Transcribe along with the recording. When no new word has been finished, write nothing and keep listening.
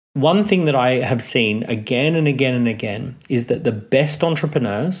One thing that I have seen again and again and again is that the best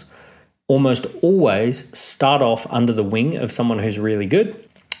entrepreneurs almost always start off under the wing of someone who's really good.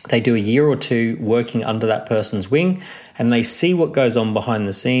 They do a year or two working under that person's wing, and they see what goes on behind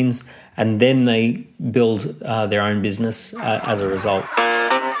the scenes, and then they build their own business as a result.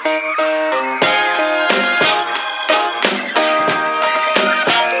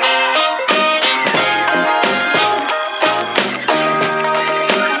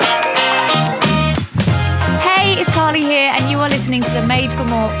 Listening to the Made for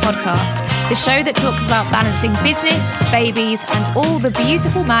More podcast, the show that talks about balancing business, babies, and all the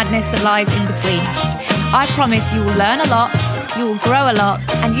beautiful madness that lies in between. I promise you will learn a lot, you will grow a lot,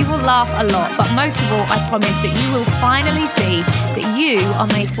 and you will laugh a lot. But most of all, I promise that you will finally see that you are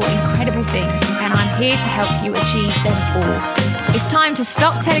made for incredible things, and I'm here to help you achieve them all. It's time to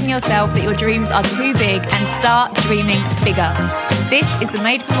stop telling yourself that your dreams are too big and start dreaming bigger. This is the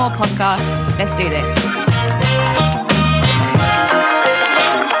Made for More podcast. Let's do this.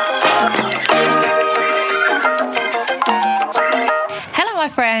 My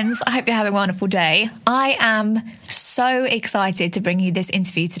friends, I hope you're having a wonderful day. I am so excited to bring you this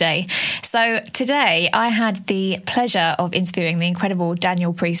interview today. So today I had the pleasure of interviewing the incredible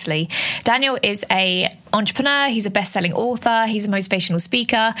Daniel Priestley. Daniel is an entrepreneur, he's a best-selling author, he's a motivational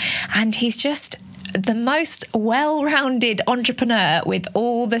speaker, and he's just the most well-rounded entrepreneur with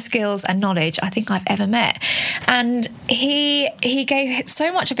all the skills and knowledge I think I've ever met. And he gave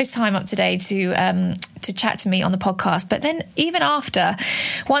so much of his time up today to chat to me on the podcast. But then even after,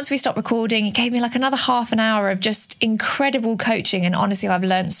 once we stopped recording, he gave me like another half an hour of just incredible coaching. And honestly, I've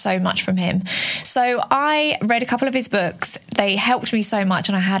learned so much from him. So I read a couple of his books. They helped me so much.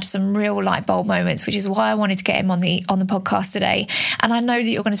 And I had some real light bulb moments, which is why I wanted to get him on the podcast today. And I know that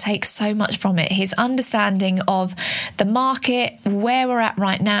you're going to take so much from it. His understanding of the market, where we're at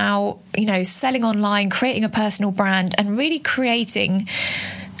right now, you know, selling online, creating a personal brand, and really creating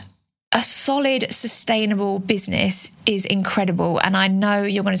a solid, sustainable business is incredible, and I know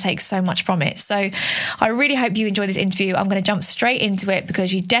you're going to take so much from it. So I really hope you enjoy this interview. I'm going to jump straight into it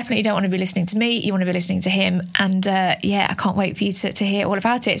because you definitely don't want to be listening to me. You want to be listening to him. And I can't wait for you to hear all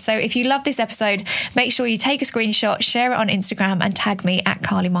about it. So if you love this episode, make sure you take a screenshot, share it on Instagram, and tag me at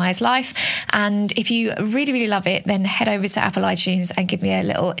Carly Myers Life. And if you really, really love it, then head over to Apple iTunes and give me a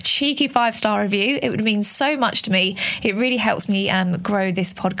little cheeky 5-star review. It would mean so much to me. It really helps me grow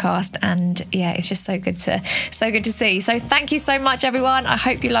this podcast. And yeah, it's just so good to see. So thank you so much, everyone. I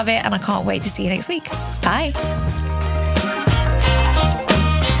hope you love it, and I can't wait to see you next week. Bye.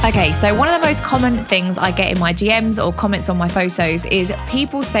 Okay, so one of the most common things I get in my DMs or comments on my photos is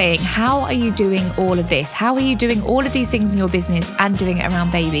people saying, how are you doing all of this? How are you doing all of these things in your business and doing it around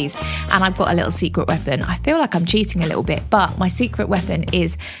babies? And I've got a little secret weapon. I feel like I'm cheating a little bit, but my secret weapon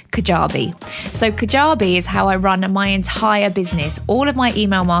is Kajabi. So Kajabi is how I run my entire business. All of my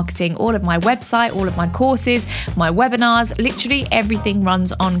email marketing, all of my website, all of my courses, my webinars, literally everything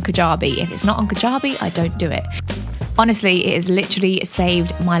runs on Kajabi. If it's not on Kajabi, I don't do it. Honestly, it has literally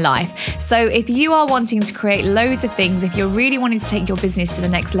saved my life. So if you are wanting to create loads of things, if you're really wanting to take your business to the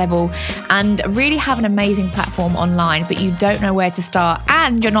next level and really have an amazing platform online, but you don't know where to start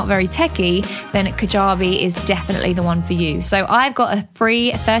and you're not very techie, then Kajabi is definitely the one for you. So I've got a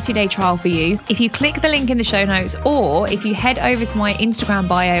free 30-day trial for you. If you click the link in the show notes, or if you head over to my Instagram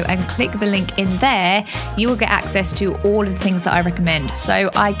bio and click the link in there, you will get access to all of the things that I recommend.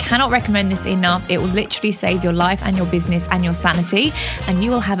 So I cannot recommend this enough. It will literally save your life and your business and your sanity, and you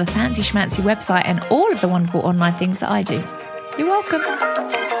will have a fancy schmancy website and all of the wonderful online things that I do. You're welcome.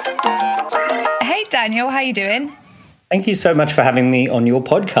 Hey Daniel, how you doing? Thank you so much for having me on your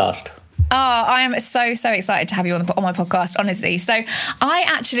podcast. Oh, I am so excited to have you on my podcast, honestly. So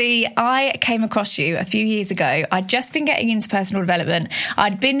I came across you a few years ago. I'd just been getting into personal development.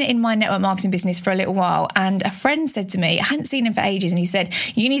 I'd been in my network marketing business for a little while, and a friend said to me, I hadn't seen him for ages, and he said,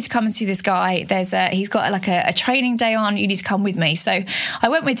 you need to come and see this guy. He's got like a training day on. You need to come with me. So I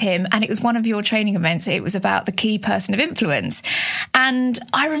went with him, and it was one of your training events. It was about the key person of influence. And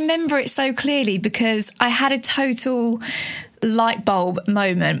I remember it so clearly because I had a total light bulb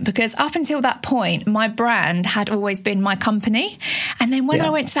moment, because up until that point my brand had always been my company, and then when I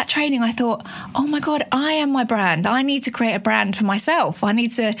went to that training I thought, oh my god, I am my brand. I need to create a brand for myself. And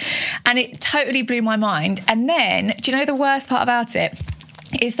it totally blew my mind. And then, do you know the worst part about it?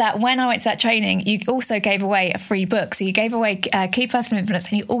 is that when I went to that training, you also gave away a free book. So you gave away Key Personal Influence,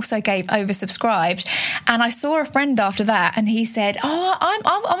 and you also gave Oversubscribed. And I saw a friend after that, and he said,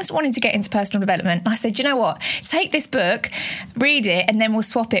 I was wanting to get into personal development. And I said, you know what? Take this book, read it, and then we'll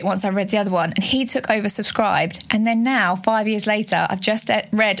swap it once I've read the other one. And he took Oversubscribed. And then now, 5 years later, I've just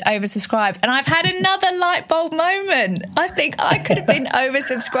read Oversubscribed, and I've had another light bulb moment. I think I could have been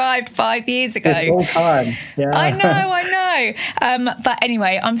oversubscribed 5 years ago. This whole time. Yeah. I know. But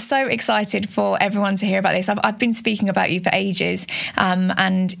anyway, I'm so excited for everyone to hear about this. I've been speaking about you for ages,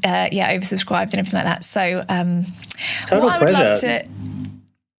 oversubscribed and everything like that. So, Total pleasure.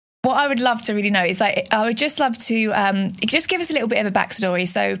 What I would love to really know is, like, I would just love to just give us a little bit of a backstory.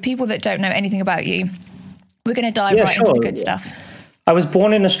 So, people that don't know anything about you, we're going to dive into the good stuff. I was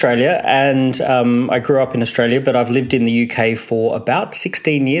born in Australia, and I grew up in Australia, but I've lived in the UK for about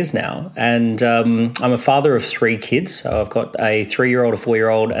 16 years now. And I'm a father of 3 kids. So I've got a 3-year-old, a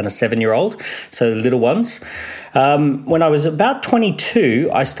 4-year-old, and a 7-year-old, so little ones. When I was about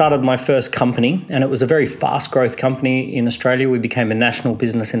 22, I started my first company, and it was a very fast growth company in Australia. We became a national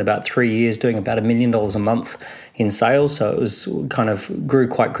business in about 3 years, doing about $1 million a month in sales. So it was kind of grew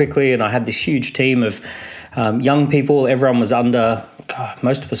quite quickly, and I had this huge team of young people. Everyone was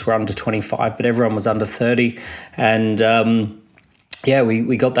most of us were under 25, but everyone was under 30. And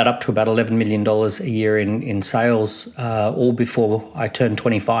we got that up to about $11 million a year in sales, all before I turned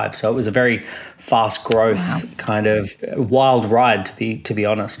 25. So it was a very fast growth kind of wild ride, to be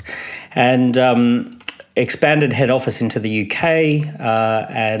honest. And expanded head office into the UK,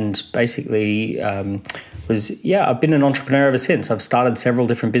 and basically I've been an entrepreneur ever since. I've started several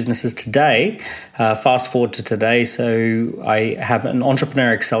different businesses today. Fast forward to today. So I have an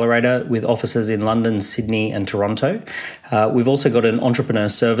entrepreneur accelerator with offices in London, Sydney, and Toronto. We've also got an entrepreneur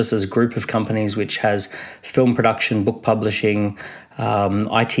services group of companies, which has film production, book publishing,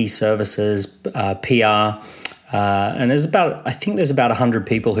 IT services, PR. And there's about 100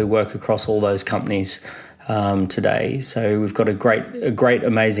 people who work across all those companies today. So we've got a great,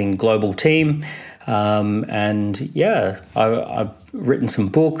 amazing global team. I've written some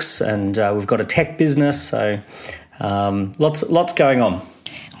books, and we've got a tech business. So lots going on.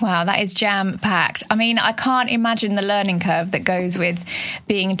 Wow, that is jam-packed. I mean, I can't imagine the learning curve that goes with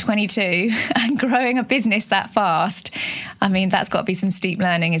being 22 and growing a business that fast. I mean, that's got to be some steep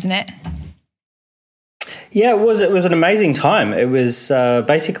learning, isn't it? Yeah, it was an amazing time. It was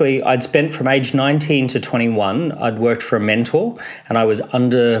basically, I'd spent from age 19 to 21, I'd worked for a mentor, and I was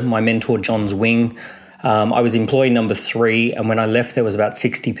under my mentor John's wing. I was employee number 3, and when I left, there was about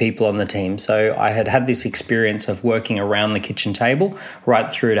 60 people on the team. So I had this experience of working around the kitchen table, right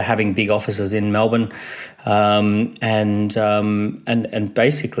through to having big offices in Melbourne. And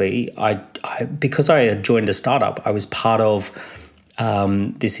basically, I because I had joined a startup, I was part of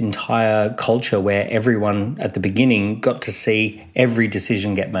this entire culture where everyone at the beginning got to see every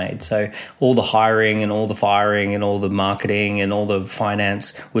decision get made. So all the hiring and all the firing and all the marketing and all the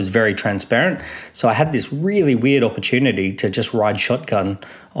finance was very transparent. So I had this really weird opportunity to just ride shotgun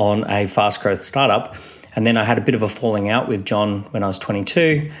on a fast growth startup. And then I had a bit of a falling out with John when I was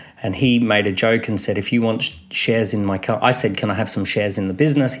 22, and he made a joke and said, if you want shares in my company, I said, can I have some shares in the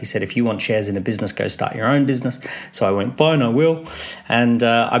business? He said, if you want shares in a business, go start your own business. So I went, fine, I will. And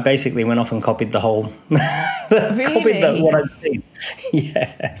I basically went off and copied the whole, Really? what I'd seen.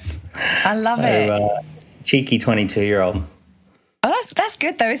 Yes. I love it. Cheeky 22-year-old. Oh, that's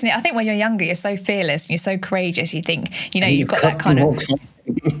good though, isn't it? I think when you're younger, you're so fearless and you're so courageous. You think, you've got that kind of...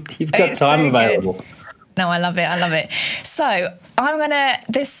 You've got time available. Good. No, I love it. So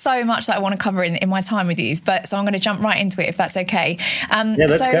there's so much that I want to cover in my time with you, so I'm going to jump right into it if that's okay.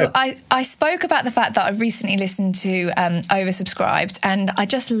 Let's go. I spoke about the fact that I've recently listened to Oversubscribed, and I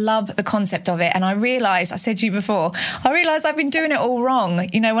just love the concept of it. And I said to you before, I've been doing it all wrong.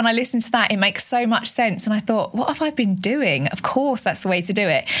 When I listened to that, it makes so much sense. And I thought, what have I been doing? Of course, that's the way to do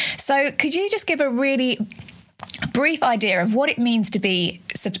it. So could you just give a really brief idea of what it means to be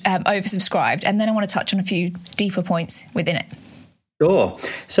oversubscribed, and then I want to touch on a few deeper points within it. Sure.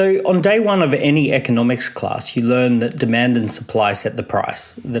 So on day one of any economics class, you learn that demand and supply set the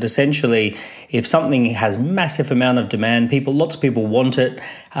price. That essentially, if something has massive amount of demand, lots of people want it,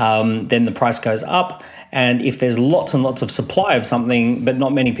 then the price goes up. And if there's lots and lots of supply of something, but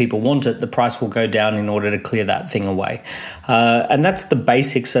not many people want it, the price will go down in order to clear that thing away. And that's the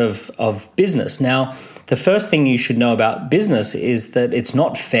basics of business. Now, the first thing you should know about business is that it's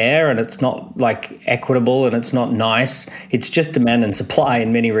not fair, and it's not like equitable, and it's not nice. It's just demand and supply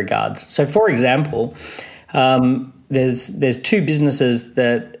in many regards. So, for example, there's 2 businesses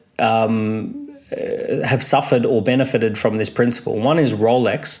that have suffered or benefited from this principle. One is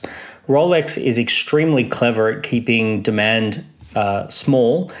Rolex. Rolex is extremely clever at keeping demand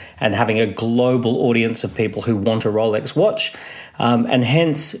small and having a global audience of people who want a Rolex watch. And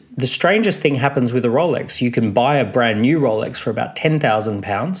hence, the strangest thing happens with a Rolex. You can buy a brand new Rolex for about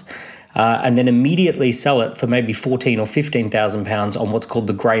 £10,000 and then immediately sell it for maybe £14,000 or £15,000 on what's called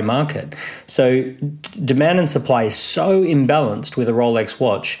the grey market. So demand and supply is so imbalanced with a Rolex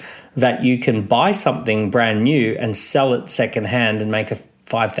watch that you can buy something brand new and sell it secondhand and make a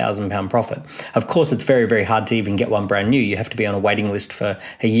 £5,000 profit. Of course, it's very, very hard to even get one brand new. You have to be on a waiting list for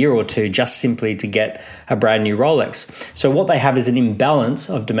a year or two just simply to get a brand new Rolex. So what they have is an imbalance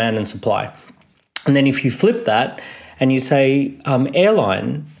of demand and supply. And then if you flip that and you say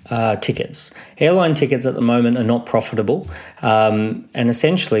airline tickets. Airline tickets at the moment are not profitable, and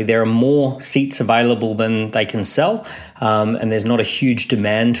essentially there are more seats available than they can sell, and there's not a huge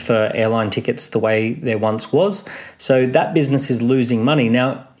demand for airline tickets the way there once was. So that business is losing money.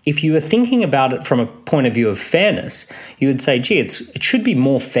 Now, if you were thinking about it from a point of view of fairness, you would say, gee, it should be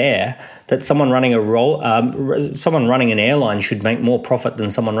more fair that someone running someone running an airline should make more profit than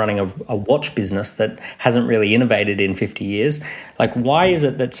someone running a watch business that hasn't really innovated in 50 years. Like, why is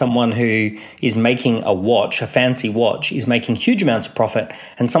it that someone who is making a watch, a fancy watch, is making huge amounts of profit,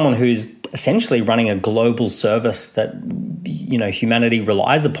 and someone who's essentially running a global service that, you know, humanity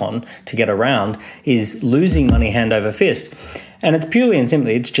relies upon to get around is losing money hand over fist? And it's purely and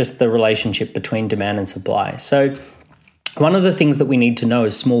simply, it's just the relationship between demand and supply. So one of the things that we need to know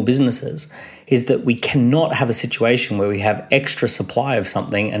as small businesses is that we cannot have a situation where we have extra supply of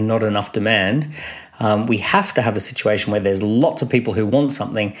something and not enough demand. We have to have a situation where there's lots of people who want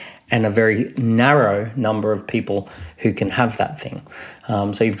something and a very narrow number of people who can have that thing.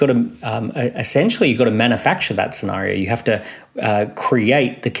 So you've got to, essentially, you've got to manufacture that scenario. You have to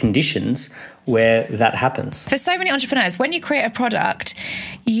create the conditions where that happens. For so many entrepreneurs, when you create a product,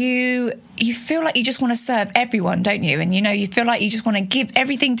 you feel like you just want to serve everyone, don't you? And, you know, you feel like you just want to give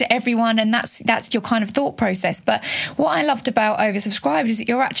everything to everyone, and that's your kind of thought process. But what I loved about Oversubscribed is that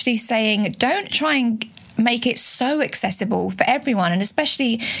you're actually saying, don't try and make it so accessible for everyone. And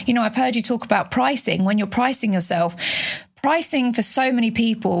especially, you know, I've heard you talk about pricing. When you're pricing yourself, pricing for so many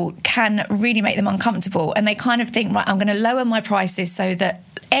people can really make them uncomfortable, and they kind of think, right, I'm going to lower my prices so that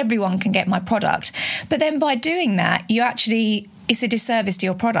everyone can get my product. But then by doing that, it's a disservice to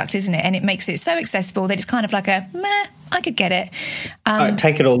your product, isn't it? And it makes it so accessible that it's kind of like a, meh, I could get it.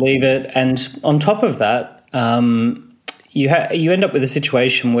 Take it or leave it. And on top of that, you end up with a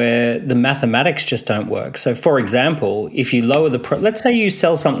situation where the mathematics just don't work. So, for example, if you lower let's say you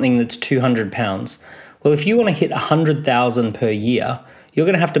sell something that's £200. Well, if you want to hit 100,000 per year, you're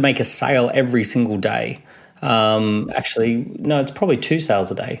going to have to make a sale every single day. Actually, no, it's probably 2 sales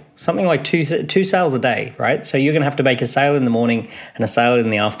a day, something like two sales a day, right? So you're going to have to make a sale in the morning and a sale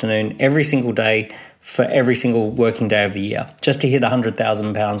in the afternoon every single day for every single working day of the year, just to hit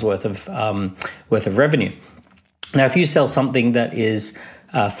 £100,000 worth of revenue. Now, if you sell something that is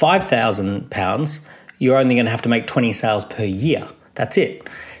 £5,000, you're only going to have to make 20 sales per year. That's it.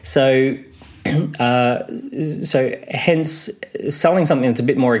 So hence, selling something that's a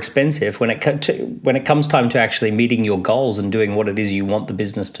bit more expensive when it comes time to actually meeting your goals and doing what it is you want the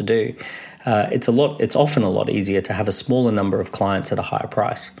business to do, it's often a lot easier to have a smaller number of clients at a higher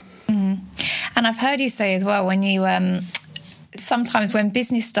price. Mm-hmm. And I've heard you say as well, when you sometimes when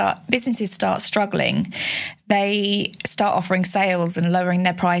businesses start struggling, they start offering sales and lowering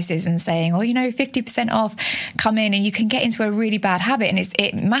their prices and saying, 50% off, come in, and you can get into a really bad habit, and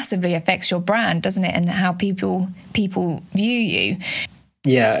it massively affects your brand, doesn't it, and how people view you.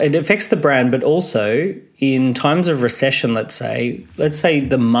 Yeah, it affects the brand, but also in times of recession, let's say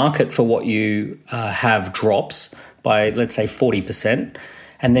the market for what you have drops by, let's say, 40%,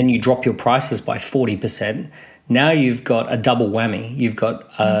 and then you drop your prices by 40%. Now you've got a double whammy. You've got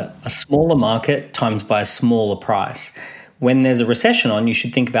a smaller market times by a smaller price. When there's a recession on, you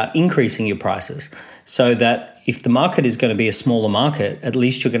should think about increasing your prices so that if the market is going to be a smaller market, at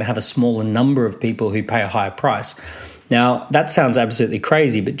least you're going to have a smaller number of people who pay a higher price. Now, that sounds absolutely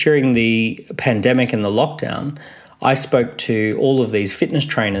crazy, but during the pandemic and the lockdown, I spoke to all of these fitness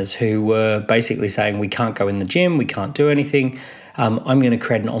trainers who were basically saying, we can't go in the gym, we can't do anything. I'm going to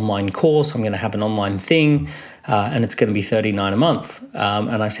create an online course. I'm going to have an online thing. And it's going to be $39 a month.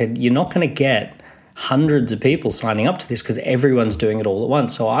 And I said, you're not going to get hundreds of people signing up to this because everyone's doing it all at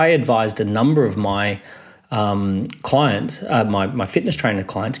once. So I advised a number of my clients, my fitness trainer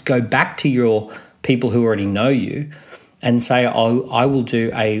clients, go back to your people who already know you and say, oh, I will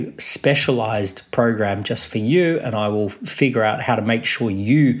do a specialized program just for you, and I will figure out how to make sure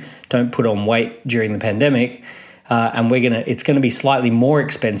you don't put on weight during the pandemic. And it's going to be slightly more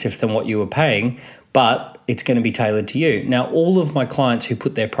expensive than what you were paying, but it's going to be tailored to you. Now, all of my clients who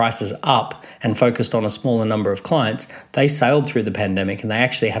put their prices up and focused on a smaller number of clients, they sailed through the pandemic and they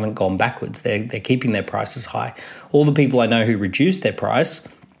actually haven't gone backwards. They're keeping their prices high. All the people I know who reduced their price,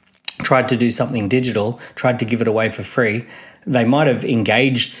 tried to do something digital, tried to give it away for free, they might have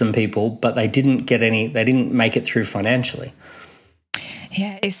engaged some people, but they didn't make it through financially.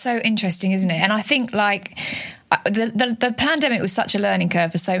 Yeah, it's so interesting, isn't it? And I think the pandemic was such a learning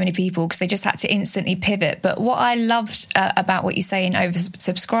curve for so many people because they just had to instantly pivot. But what I loved about what you say in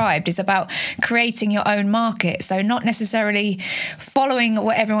Oversubscribed is about creating your own market. So not necessarily following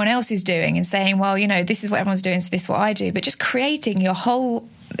what everyone else is doing and saying, well, this is what everyone's doing, so this is what I do, but just creating your whole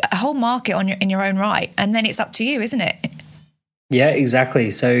market in your own right. And then it's up to you, isn't it? Yeah, exactly.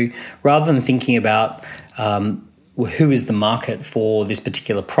 So rather than thinking about who is the market for this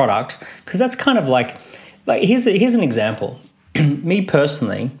particular product, because that's kind of like here's an example. Me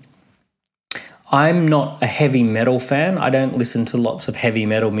personally, I'm not a heavy metal fan. I don't listen to lots of heavy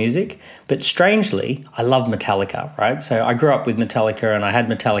metal music, but strangely, I love Metallica, right? So I grew up with Metallica and I had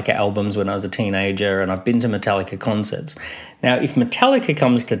Metallica albums when I was a teenager and I've been to Metallica concerts. Now, if Metallica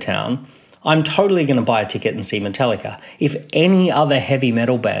comes to town, I'm totally going to buy a ticket and see Metallica. If any other heavy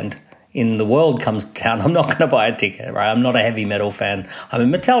metal band in the world comes to town, I'm not going to buy a ticket, right? I'm not a heavy metal fan.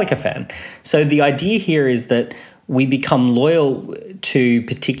 I'm a Metallica fan. So the idea here is that we become loyal to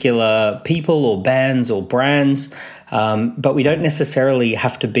particular people or bands or brands, but we don't necessarily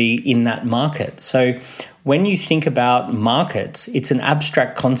have to be in that market. So when you think about markets, it's an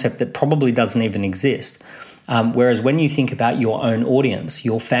abstract concept that probably doesn't even exist. Whereas when you think about your own audience,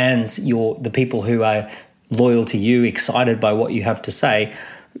 your fans, the people who are loyal to you, excited by what you have to say,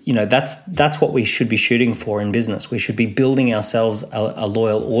 that's what we should be shooting for in business. We should be building ourselves a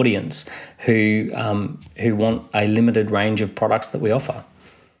loyal audience who want a limited range of products that we offer.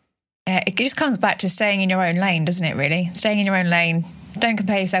 It just comes back to staying in your own lane, doesn't it, really? Staying in your own lane. Don't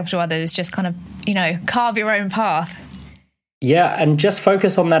compare yourself to others. Just kind of, carve your own path. Yeah, and just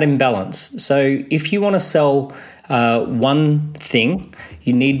focus on that imbalance. So if you want to sell one thing,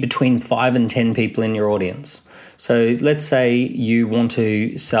 you need between 5 and 10 people in your audience. So let's say you want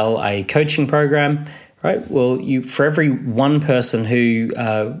to sell a coaching program, right? Well, for every one person who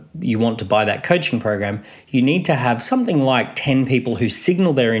you want to buy that coaching program, you need to have something like 10 people who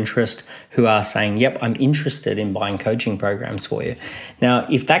signal their interest, who are saying, yep, I'm interested in buying coaching programs for you. Now,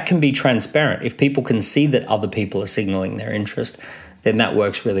 if that can be transparent, if people can see that other people are signaling their interest, then that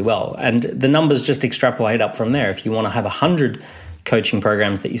works really well. And the numbers just extrapolate up from there. If you want to have 100 coaching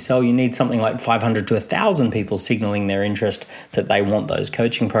programs that you sell, you need something like 500 to 1,000 people signaling their interest that they want those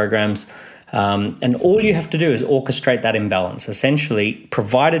coaching programs. And all you have to do is orchestrate that imbalance. Essentially,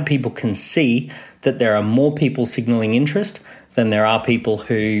 provided people can see that there are more people signaling interest than there are people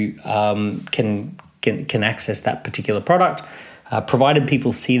who can access that particular product, provided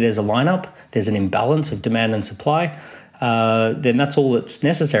people see there's a lineup, there's an imbalance of demand and supply, then that's all that's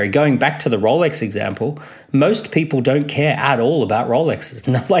necessary. Going back to the Rolex example, most people don't care at all about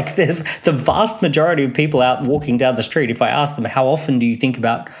Rolexes. Like the vast majority of people out walking down the street, if I ask them, how often do you think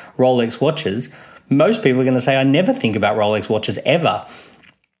about Rolex watches? Most people are going to say, I never think about Rolex watches ever.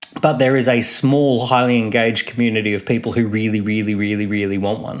 But there is a small, highly engaged community of people who really, really, really, really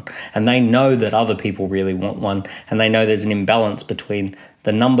want one. And they know that other people really want one. And they know there's an imbalance between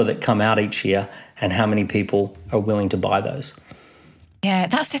the number that come out each year and how many people are willing to buy those. Yeah,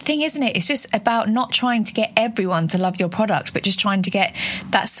 that's the thing, isn't it? It's just about not trying to get everyone to love your product, but just trying to get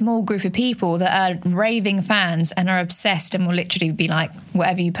that small group of people that are raving fans and are obsessed and will literally be like,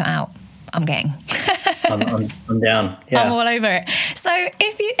 whatever you put out, I'm getting. I'm down. Yeah. I'm all over it. So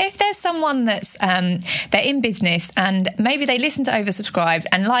if there's someone that's they're in business and maybe they listen to Oversubscribed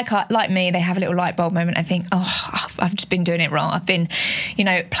and like me, they have a little light bulb moment. I think, I've just been doing it wrong. I've been,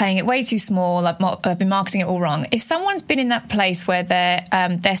 playing it way too small. I've been marketing it all wrong. If someone's been in that place where they're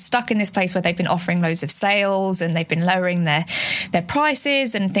stuck in this place where they've been offering loads of sales and they've been lowering their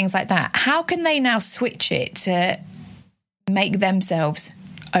prices and things like that, how can they now switch it to make themselves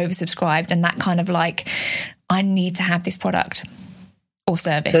oversubscribed and that kind of like, I need to have this product or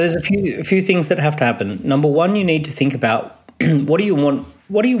service? So there's a few things that have to happen. Number one, you need to think about what do you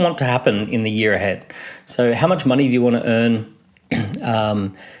want to happen in the year ahead. So how much money do you want to earn?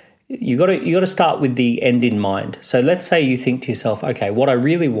 You got to start with the end in mind. So let's say you think to yourself, okay, what I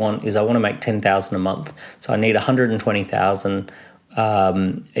really want is I want to make $10,000 a month. So I need $120,000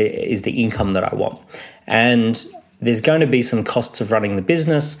 is the income that I want. And there's going to be some costs of running the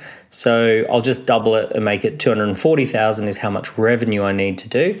business. So I'll just double it and make it 240,000 is how much revenue I need to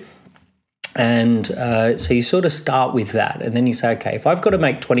do. And so you sort of start with that. And then you say, okay, if I've got to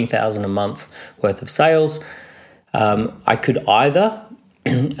make 20,000 a month worth of sales, I could either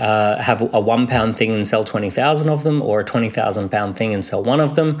have a £1 thing and sell 20,000 of them, or a £20,000 thing and sell one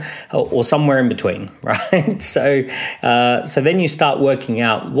of them, or somewhere in between, right? So then you start working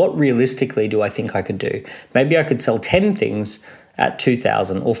out, what realistically do I think I could do? Maybe I could sell 10 things at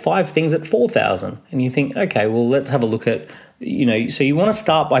 2,000 or 5 things at 4,000. And you think, okay, well, let's have a look at, so you want to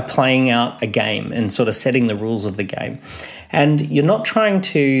start by playing out a game and sort of setting the rules of the game. And you're not trying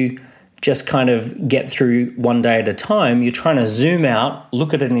to just kind of get through one day at a time. You're trying to zoom out,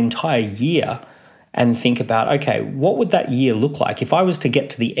 look at an entire year and think about, okay, what would that year look like? If I was to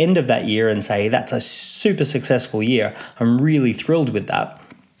get to the end of that year and say, that's a super successful year, I'm really thrilled with that,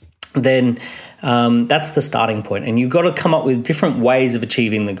 then that's the starting point. And you've got to come up with different ways of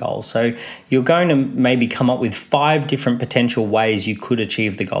achieving the goal. So you're going to maybe come up with 5 different potential ways you could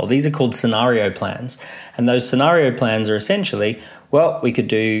achieve the goal. These are called scenario plans. And those scenario plans are essentially, well, we could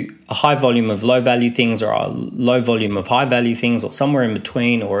do a high volume of low value things, or a low volume of high value things, or somewhere in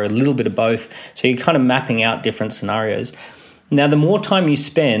between, or a little bit of both. So you're kind of mapping out different scenarios. Now, the more time you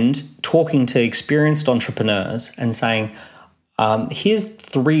spend talking to experienced entrepreneurs and saying, here's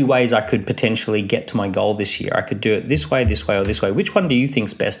 3 ways I could potentially get to my goal this year. I could do it this way, or this way. Which one do you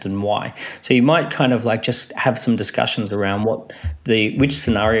think's best and why? So you might kind of like just have some discussions around which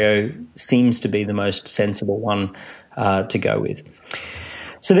scenario seems to be the most sensible one to go with.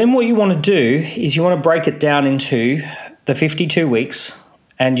 So then what you want to do is you want to break it down into the 52 weeks,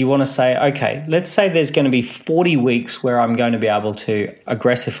 and you want to say, okay, let's say there's going to be 40 weeks where I'm going to be able to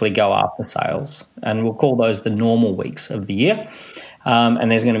aggressively go after sales, and we'll call those the normal weeks of the year.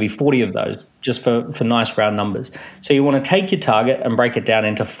 And there's going to be 40 of those, just for nice round numbers. So you want to take your target and break it down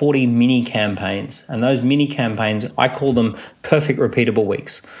into 40 mini campaigns. And those mini campaigns, I call them perfect repeatable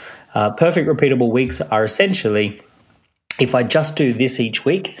weeks. Perfect repeatable weeks are essentially, if I just do this each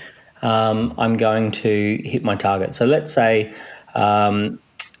week, I'm going to hit my target. So let's say,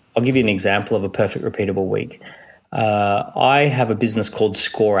 I'll give you an example of a perfect repeatable week. I have a business called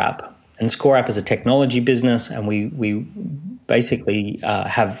ScoreApp, and ScoreApp is a technology business, and we basically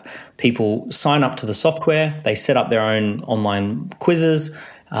have people sign up to the software. They set up their own online quizzes,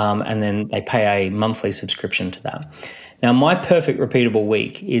 and then they pay a monthly subscription to that. Now, my perfect repeatable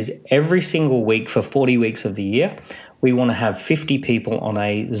week is every single week for 40 weeks of the year, we want to have 50 people on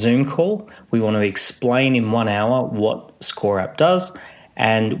a Zoom call. We want to explain in 1 hour what ScoreApp does.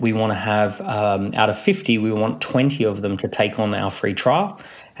 And we want to have, out of 50, we want 20 of them to take on our free trial.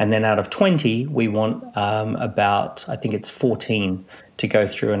 And then out of 20, we want about, I think it's 14 to go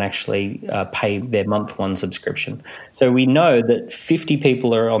through and actually pay their month 1 subscription. So we know that 50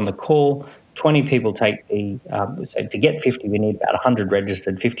 people are on the call, 20 people take so to get 50, we need about 100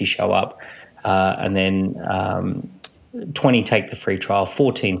 registered, 50 show up, and then 20 take the free trial,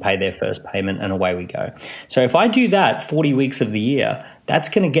 14 pay their first payment, and away we go. So if I do that 40 weeks of the year, that's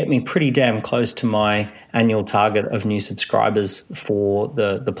going to get me pretty damn close to my annual target of new subscribers for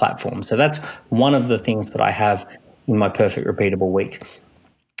the platform. So that's one of the things that I have in my perfect repeatable week.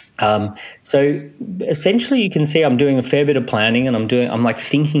 So essentially you can see I'm doing a fair bit of planning, and I'm like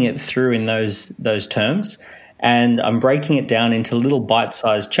thinking it through in those terms, and I'm breaking it down into little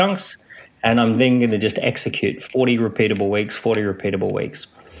bite-sized chunks. And I'm then going to just execute 40 repeatable weeks.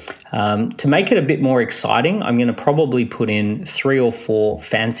 To make it a bit more exciting, I'm going to probably put in 3 or 4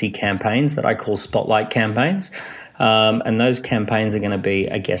 fancy campaigns that I call spotlight campaigns. And those campaigns are going to be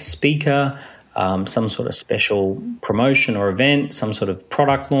a guest speaker, some sort of special promotion or event, some sort of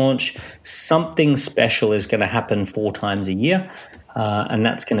product launch. Something special is going to happen 4 times a year. And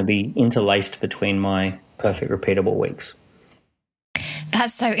that's going to be interlaced between my perfect repeatable weeks.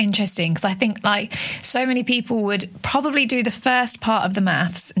 That's so interesting, because I think like so many people would probably do the first part of the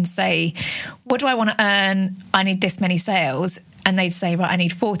maths and say, what do I want to earn? I need this many sales. And they'd say, right, I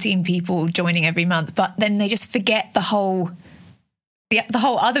need 14 people joining every month. But then they just forget the whole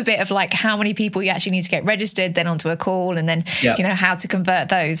other bit of like how many people you actually need to get registered, then onto a call, and then, you know, how to convert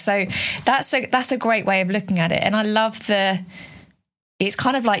those. So that's a great way of looking at it. And I love it's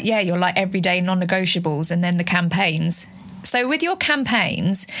kind of like, you're like everyday non-negotiables and then the campaigns. So with your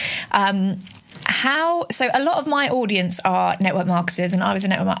campaigns, so a lot of my audience are network marketers, and I'm a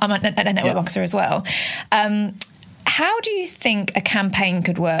network marketer as well. How do you think a campaign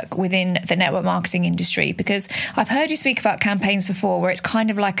could work within the network marketing industry? Because I've heard you speak about campaigns before where it's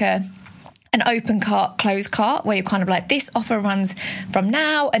kind of like a an open cart, closed cart, where you're kind of like, this offer runs from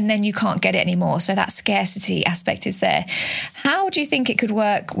now and then you can't get it anymore. So that scarcity aspect is there. How do you think it could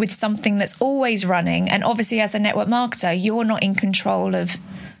work with something that's always running? And obviously, as a network marketer, you're not in control of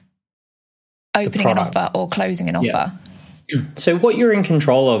opening an offer or closing an offer. So what you're in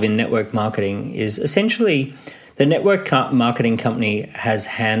control of in network marketing is essentially the network marketing company has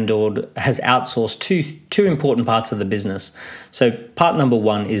outsourced two important parts of the business. So part number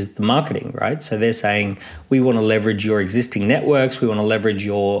one is the marketing, right? So they're saying, we want to leverage your existing networks. We want to leverage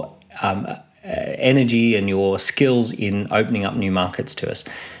your energy and your skills in opening up new markets to us.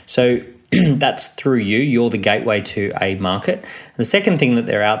 So that's through you. You're the gateway to a market. The second thing that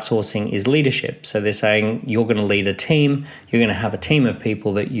they're outsourcing is leadership. So they're saying, you're going to lead a team. You're going to have a team of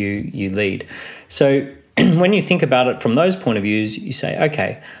people that you lead. So when you think about it from those point of views, you say,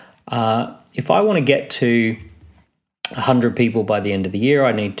 okay, if I want to get to 100 people by the end of the year,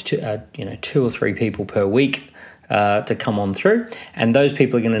 I need 2 or 3 people per week to come on through, and those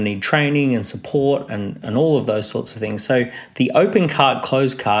people are going to need training and support and all of those sorts of things. So the open cart,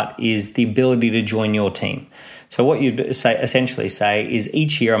 closed cart is the ability to join your team. So what you'd essentially say is,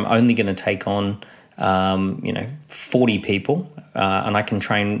 each year I'm only going to take on 40 people, and I can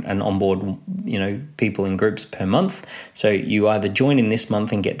train and onboard people in groups per month. So you either join in this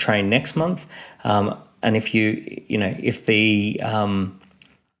month and get trained next month, and if you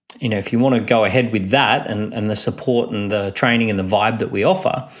want to go ahead with that and the support and the training and the vibe that we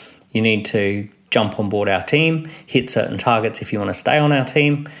offer, you need to jump on board our team, hit certain targets if you want to stay on our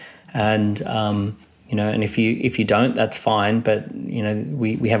team, and and if you don't, that's fine. But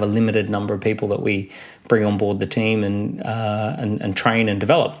we have a limited number of people that we bring on board the team and train and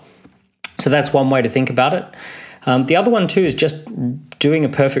develop. So that's one way to think about it. The other one too is just doing a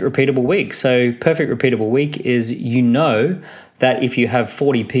perfect repeatable week. So perfect repeatable week is, that if you have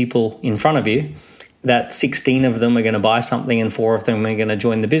 40 people in front of you, that 16 of them are going to buy something and 4 of them are going to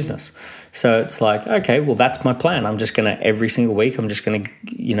join the business. So it's like, okay, well, that's my plan. I'm just going to, every single week, I'm just going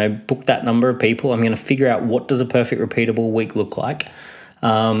to, book that number of people. I'm going to figure out, what does a perfect repeatable week look like,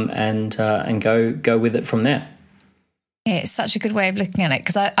 and go with it from there. Yeah, it's such a good way of looking at it,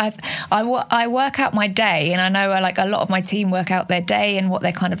 because I work out my day, and I know a lot of my team work out their day and what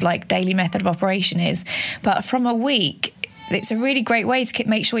their kind of like daily method of operation is. But from a week, it's a really great way to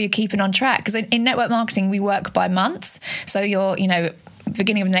make sure you're keeping on track, because in network marketing, we work by months. So you're,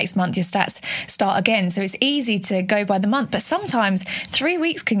 beginning of the next month, your stats start again. So it's easy to go by the month. But sometimes 3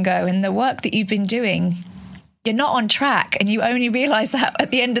 weeks can go, and the work that you've been doing, you're not on track, and you only realise that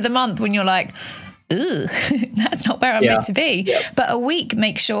at the end of the month when you're like, ooh, that's not where I'm meant to be. Yeah. But a week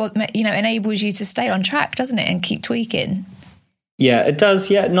makes sure, enables you to stay on track, doesn't it? And keep tweaking. Yeah, it does.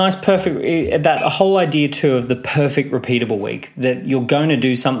 Yeah, nice, perfect. That whole idea too of the perfect repeatable week, that you're going to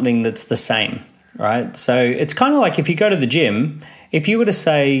do something that's the same, right? So it's kind of like if you go to the gym, if you were to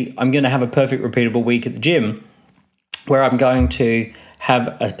say, I'm going to have a perfect repeatable week at the gym, where I'm going to have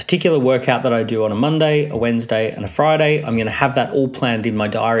a particular workout that I do on a Monday, a Wednesday, and a Friday. I'm going to have that all planned in my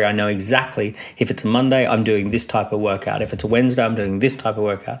diary. I know exactly, if it's a Monday, I'm doing this type of workout. If it's a Wednesday, I'm doing this type of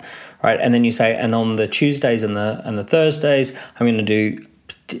workout, right? And then you say, and on the Tuesdays and the Thursdays, I'm going to do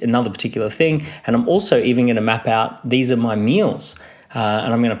another particular thing. And I'm also even going to map out, these are my meals,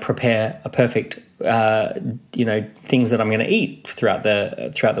 and I'm going to prepare a perfect things that I'm going to eat throughout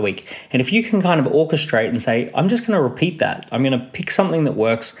the week. And if you can kind of orchestrate and say, I'm just going to repeat that, I'm going to pick something that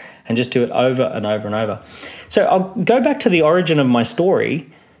works and just do it over and over and over. So I'll go back to the origin of my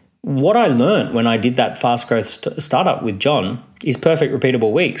story. What I learned when I did that fast growth startup with John is perfect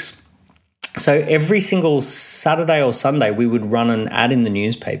repeatable weeks. So every single Saturday or Sunday, we would run an ad in the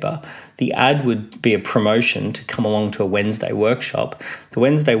newspaper. The ad would be a promotion to come along to a Wednesday workshop. The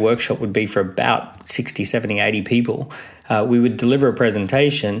Wednesday workshop would be for about 60, 70, 80 people. We would deliver a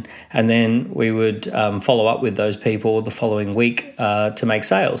presentation, and then we would follow up with those people the following week to make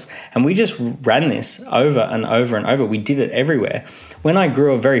sales. And we just ran this over and over and over. We did it everywhere. When I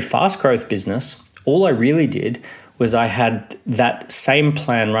grew a very fast growth business, all I really did was I had that same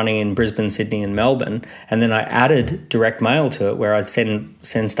plan running in Brisbane, Sydney, and Melbourne, and then I added direct mail to it, where I'd send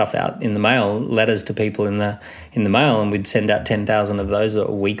stuff out in the mail, letters to people in the mail, and we'd send out 10,000 of those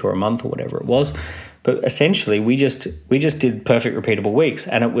a week or a month or whatever it was. But essentially, we just did perfect repeatable weeks,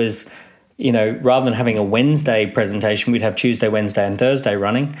 and it was, rather than having a Wednesday presentation, we'd have Tuesday, Wednesday, and Thursday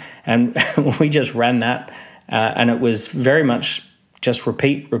running, and we just ran that, and it was very much just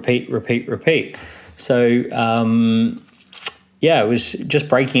repeat. So, it was just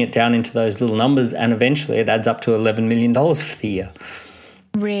breaking it down into those little numbers, and eventually it adds up to $11 million for the year.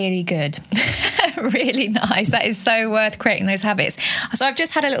 Really good. Really nice. That is so worth creating those habits. So I've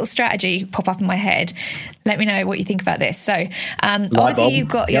just had a little strategy pop up in my head. Let me know what you think about this. So obviously you've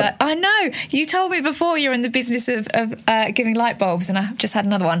got your, I know, you told me before you're in the business of giving light bulbs, and I've just had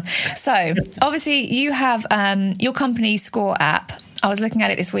another one. So obviously you have your company Score app. I was looking at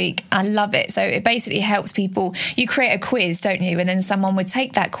it this week. I love it. So it basically helps people. You create a quiz, don't you? And then someone would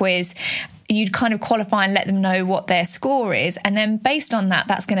take that quiz. You'd kind of qualify and let them know what their score is. And then based on that,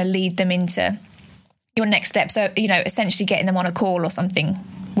 that's going to lead them into your next step. So, essentially getting them on a call or something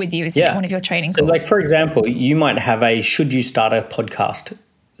with you is one of your training calls. So like, for example, you might have a should you start a podcast,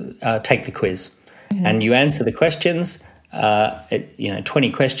 take the quiz. Mm-hmm. And you answer the questions, 20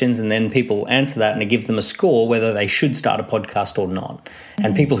 questions, and then people answer that and it gives them a score whether they should start a podcast or not. Mm-hmm.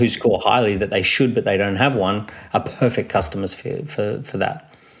 And people who score highly that they should but they don't have one are perfect customers for that.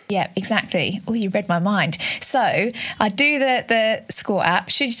 Yeah, exactly. Oh, you read my mind. So I do the Score app.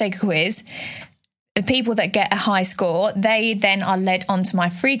 Should you take a quiz? The people that get a high score, they then are led onto my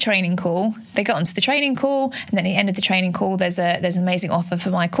free training call. They get onto the training call, and then at the end of the training call, there's an amazing offer for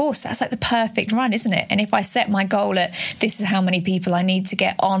my course. That's like the perfect run, isn't it? And if I set my goal at this is how many people I need to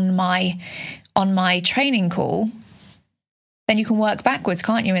get on my training call, then you can work backwards,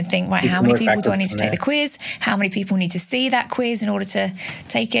 can't you? And think, right, how many people do I need to take the quiz? How many people need to see that quiz in order to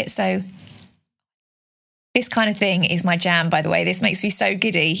take it? So this kind of thing is my jam, by the way. This makes me so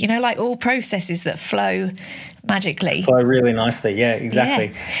giddy. Like all processes that flow magically. Flow really nicely. Yeah,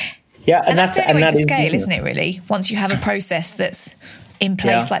 exactly. Yeah, and that's the only way to scale, isn't it, really? Once you have a process that's in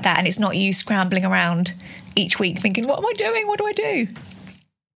place like that, and it's not you scrambling around each week thinking, what am I doing? What do I do?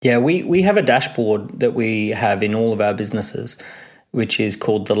 Yeah, we have a dashboard that we have in all of our businesses, which is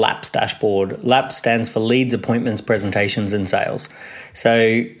called the LAPS dashboard. LAPS stands for Leads, Appointments, Presentations and Sales.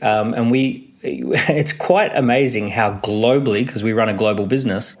 So, it's quite amazing how globally, because we run a global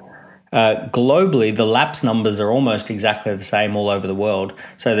business, globally the LAPS numbers are almost exactly the same all over the world.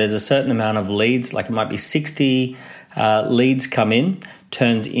 So there's a certain amount of leads, like it might be 60 leads come in,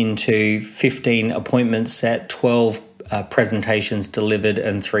 turns into 15 appointments set, 12 presentations delivered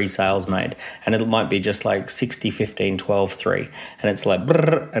and 3 sales made. And it might be just like 60, 15, 12, 3. And it's like,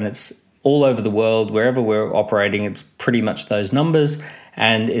 and it's all over the world, wherever we're operating, it's pretty much those numbers.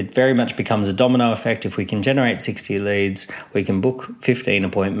 And it very much becomes a domino effect. If we can generate 60 leads, we can book 15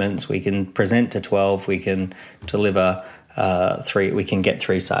 appointments, we can present to 12, we can deliver 3, we can get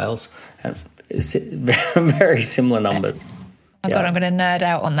 3 sales. And it's very similar numbers. Oh God, I'm going to nerd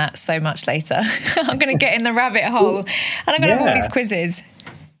out on that so much later. I'm going to get in the rabbit hole and I'm going to have all these quizzes.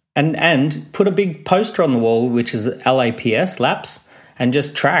 And put a big poster on the wall, which is LAPS, LAPS, and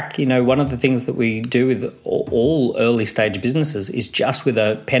just track. One of the things that we do with all early stage businesses is just with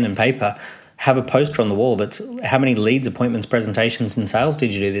a pen and paper, have a poster on the wall that's how many leads, appointments, presentations and sales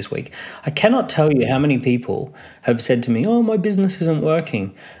did you do this week? I cannot tell you how many people have said to me, oh, my business isn't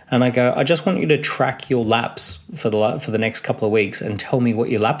working. And I go, I just want you to track your laps for the next couple of weeks and tell me what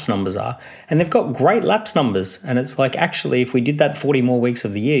your laps numbers are. And they've got great laps numbers. And it's like, actually, if we did that 40 more weeks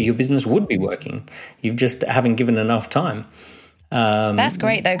of the year, your business would be working. You just haven't given enough time. That's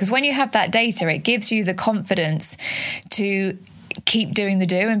great, though, because when you have that data, it gives you the confidence to keep doing the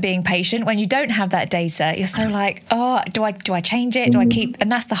do and being patient. When you don't have that data, you're so like, oh, do I change it? Do I keep?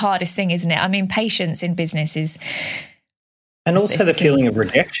 And that's the hardest thing, isn't it? I mean, patience in business is... And also the feeling of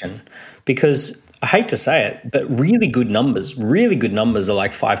rejection, because I hate to say it, but really good numbers are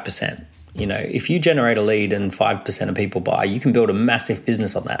like 5%. If you generate a lead and 5% of people buy, you can build a massive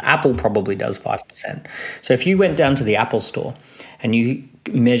business on that. Apple probably does 5%. So if you went down to the Apple store and you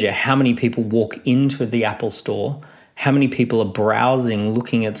measure how many people walk into the Apple store, how many people are browsing,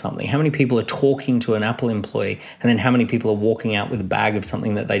 looking at something, how many people are talking to an Apple employee, and then how many people are walking out with a bag of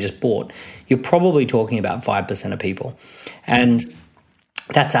something that they just bought, you're probably talking about 5% of people. And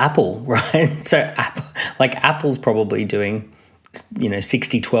that's Apple, right? So Apple's probably doing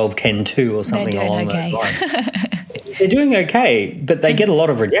 60, 12, 10, 2 or something along those lines. They're doing okay, but they get a lot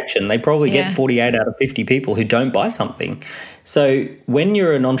of rejection. They probably get 48 out of 50 people who don't buy something. So when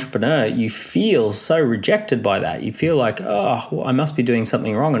you're an entrepreneur, you feel so rejected by that. You feel like, oh, well, I must be doing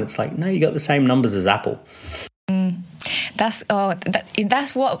something wrong. And it's like, no, you got the same numbers as Apple. That's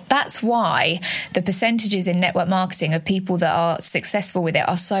why the percentages in network marketing of people that are successful with it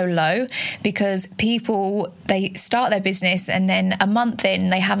are so low, because people, they start their business and then a month in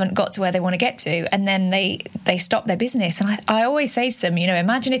they haven't got to where they want to get to, and then they stop their business. And I always say to them,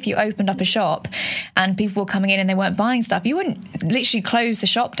 imagine if you opened up a shop and people were coming in and they weren't buying stuff. You wouldn't literally close the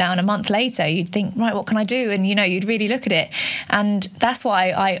shop down a month later. You'd think, right, what can I do? And you'd really look at it. And that's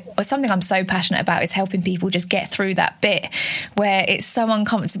why something I'm so passionate about is helping people just get through that bit where it's so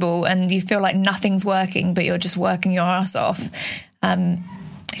uncomfortable and you feel like nothing's working, but you're just working your ass off.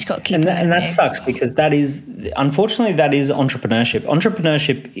 You've got to keep and that sucks, because unfortunately that is entrepreneurship.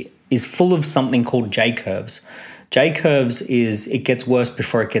 Entrepreneurship is full of something called J-curves. J-curves is it gets worse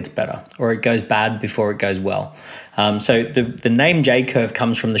before it gets better, or it goes bad before it goes well. So the name J-curve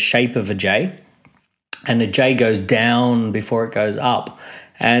comes from the shape of a J, and the J goes down before it goes up.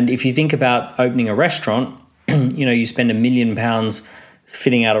 And if you think about opening a restaurant, you spend £1 million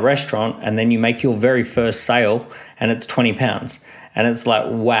fitting out a restaurant, and then you make your very first sale and it's £20. And it's like,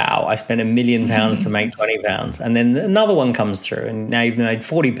 wow, I spent £1 million to make £20. And then another one comes through and now you've made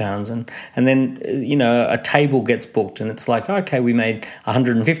 £40. And then, a table gets booked and it's like, okay, we made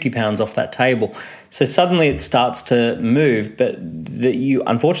 £150 off that table. So suddenly it starts to move, but you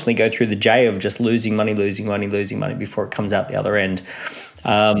unfortunately go through the J of just losing money before it comes out the other end.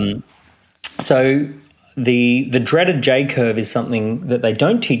 So the dreaded J-curve is something that they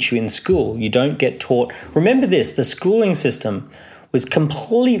don't teach you in school. You don't get taught. Remember this, the schooling system was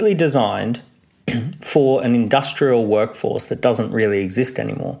completely designed for an industrial workforce that doesn't really exist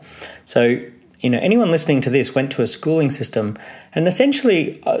anymore. So, anyone listening to this went to a schooling system, and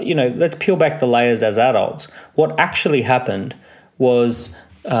essentially, let's peel back the layers as adults. What actually happened was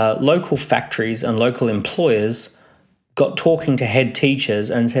local factories and local employers got talking to head teachers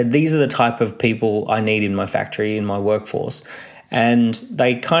and said, these are the type of people I need in my factory, in my workforce. And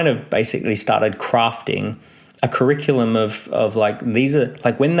they kind of basically started crafting a curriculum of like, these are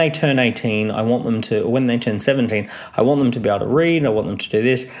like, when they turn 18, I want them to, or when they turn 17, I want them to be able to read. I want them to do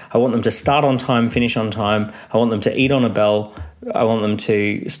this. I want them to start on time, finish on time. I want them to eat on a bell. I want them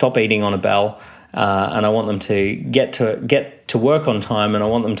to stop eating on a bell. And I want them to get to work on time, and I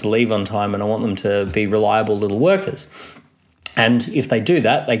want them to leave on time, and I want them to be reliable little workers. And if they do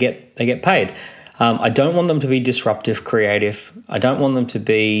that, they get paid. I don't want them to be disruptive, creative. I don't want them to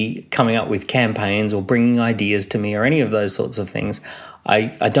be coming up with campaigns or bringing ideas to me or any of those sorts of things.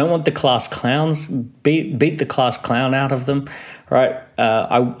 I don't want the class clowns, beat the class clown out of them, right?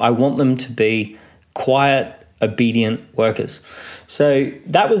 I want them to be quiet, obedient workers. So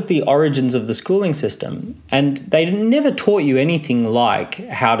that was the origins of the schooling system. And they never taught you anything like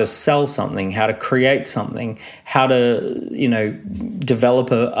how to sell something, how to create something, how to,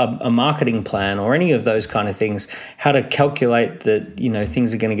 develop a marketing plan or any of those kind of things, how to calculate that,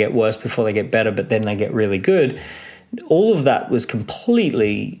 things are going to get worse before they get better, but then they get really good. All of that was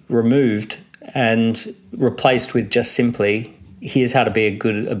completely removed and replaced with just simply, here's how to be a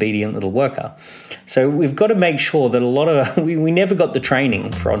good, obedient little worker. So we've got to make sure that we never got the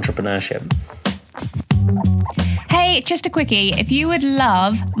training for entrepreneurship. Hey, just a quickie. If you would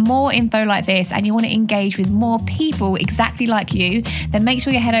love more info like this and you want to engage with more people exactly like you, then make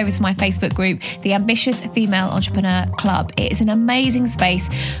sure you head over to my Facebook group, the Ambitious Female Entrepreneur Club. It is an amazing space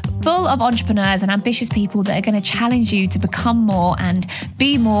full of entrepreneurs and ambitious people that are going to challenge you to become more and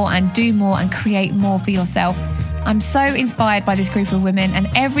be more and do more and create more for yourself. I'm so inspired by this group of women, and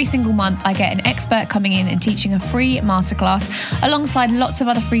every single month I get an expert coming in and teaching a free masterclass alongside lots of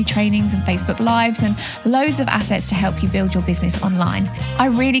other free trainings and Facebook Lives and loads of assets to help you build your business online. I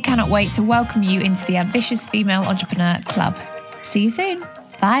really cannot wait to welcome you into the Ambitious Female Entrepreneur Club. See you soon.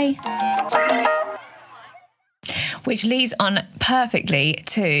 Bye. Which leads on perfectly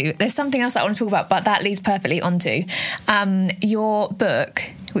to, there's something else I want to talk about, but that leads perfectly onto your book,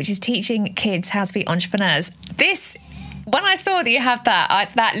 which is teaching kids how to be entrepreneurs. This, when I saw that you have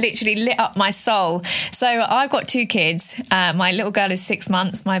that, that literally lit up my soul. So I've got 2 kids. My little girl is 6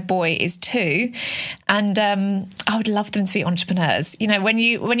 months. My boy is 2. And I would love them to be entrepreneurs. When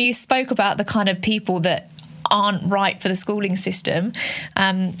you spoke about the kind of people that aren't right for the schooling system,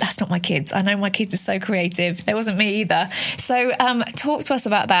 that's not my kids. I know my kids are so creative. It wasn't me either. So talk to us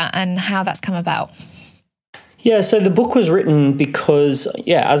about that and how that's come about. Yeah, so the book was written because,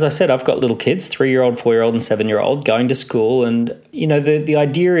 as I said, I've got little kids, 3-year-old, 4-year-old and 7-year-old going to school. And, the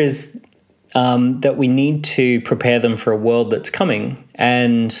idea is that we need to prepare them for a world that's coming.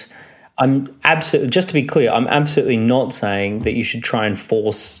 And I'm absolutely, just to be clear, I'm absolutely not saying that you should try and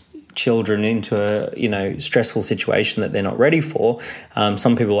force children into a stressful situation that they're not ready for.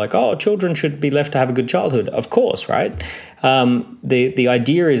 Some people are like, children should be left to have a good childhood. Of course, right? The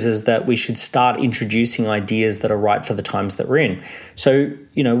idea is that we should start introducing ideas that are right for the times that we're in. So,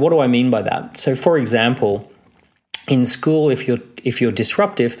 what do I mean by that? So, for example, in school, if you're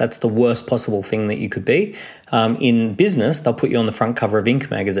disruptive, that's the worst possible thing that you could be. In business, they'll put you on the front cover of Inc.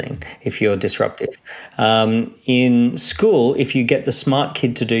 magazine if you're disruptive. In school, if you get the smart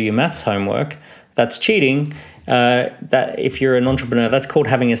kid to do your maths homework, that's cheating. that if you're an entrepreneur, that's called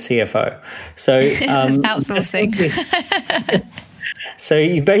having a CFO. So outsourcing. So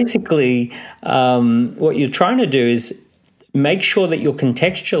you basically, what you're trying to do is make sure that you're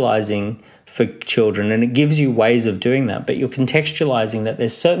contextualizing for children, and it gives you ways of doing that, but you're contextualizing that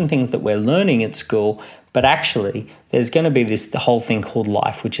there's certain things that we're learning at school, but actually there's going to be the whole thing called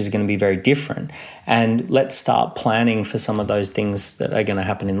life, which is going to be very different. And let's start planning for some of those things that are going to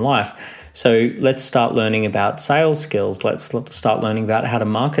happen in life. So let's start learning about sales skills. Let's start learning about how to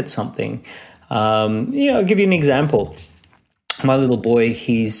market something. I'll give you an example. My little boy,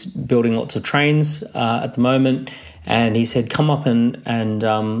 he's building lots of trains at the moment, and he said, come up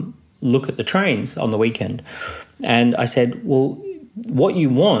and look at the trains on the weekend. And I said, well, what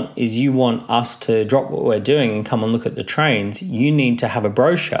you want is you want us to drop what we're doing and come and look at the trains. You need to have a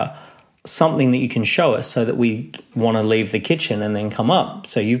brochure, something that you can show us so that we want to leave the kitchen and then come up.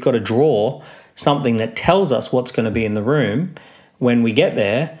 So you've got to draw something that tells us what's going to be in the room when we get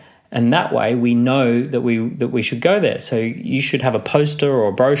there. And that way we know that we should go there. So you should have a poster or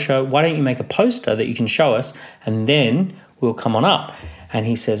a brochure. Why don't you make a poster that you can show us, and then we'll come on up. And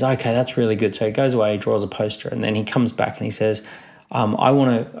he says, okay, that's really good. So he goes away, he draws a poster, and then he comes back and he says, I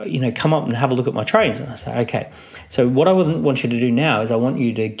want to, come up and have a look at my trains. And I say, okay. So what I want you to do now is I want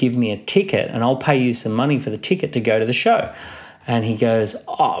you to give me a ticket, and I'll pay you some money for the ticket to go to the show. And he goes,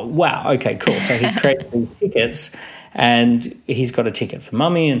 oh, wow, okay, cool. So he creates these tickets, and he's got a ticket for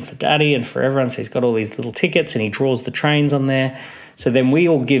mummy and for daddy and for everyone. So he's got all these little tickets, and he draws the trains on there. So then we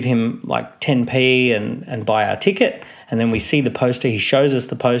all give him like 10p and buy our ticket. And then we see the poster, he shows us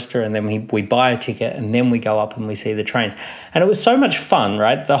the poster, and then we buy a ticket, and then we go up and we see the trains. And it was so much fun,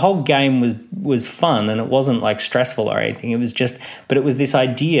 right? The whole game was fun, and it wasn't like stressful or anything. It was but it was this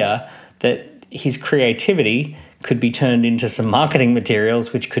idea that his creativity could be turned into some marketing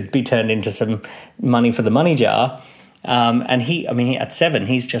materials, which could be turned into some money for the money jar. And he at 7,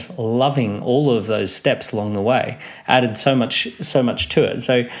 he's just loving all of those steps along the way, added so much to it.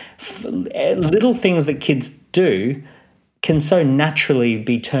 So little things that kids do can so naturally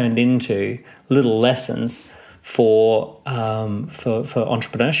be turned into little lessons for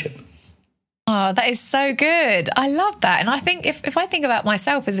entrepreneurship. Oh, that is so good. I love that. And I think if I think about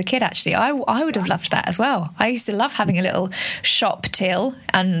myself as a kid, actually, I would have loved that as well. I used to love having a little shop till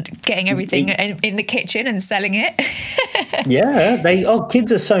and getting everything in the kitchen and selling it. Yeah,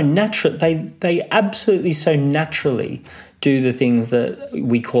 kids are so natural. They absolutely so naturally do the things that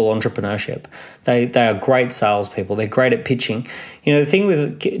we call entrepreneurship. They are great salespeople. They're great at pitching. The thing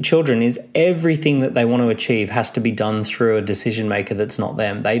with children is everything that they want to achieve has to be done through a decision maker that's not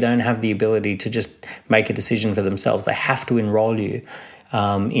them. They don't have the ability to just make a decision for themselves. They have to enroll you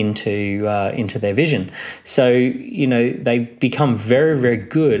into their vision. So, they become very, very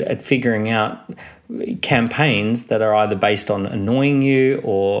good at figuring out campaigns that are either based on annoying you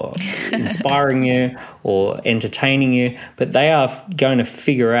or inspiring you or entertaining you, but they are going to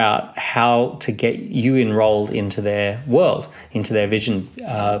figure out how to get you enrolled into their world, into their vision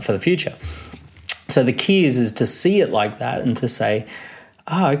for the future. So the key is to see it like that and to say,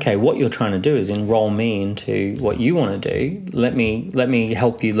 okay, what you're trying to do is enroll me into what you want to do. Let me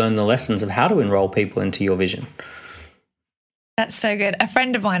help you learn the lessons of how to enroll people into your vision. That's so good. A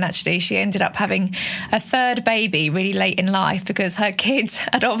friend of mine, actually, she ended up having a third baby really late in life because her kids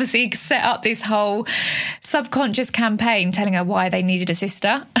had obviously set up this whole subconscious campaign telling her why they needed a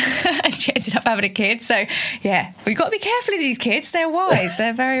sister. And she ended up having a kid. So, yeah, we've got to be careful of these kids. They're wise.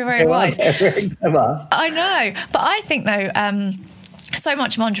 They're very, very wise. Very clever. I know. But I think, though, so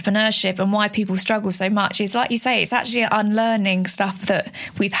much of entrepreneurship and why people struggle so much is, like you say, it's actually unlearning stuff that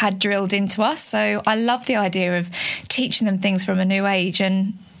we've had drilled into us. So I love the idea of teaching them things from a new age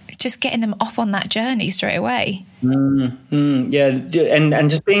and just getting them off on that journey straight away. Yeah, and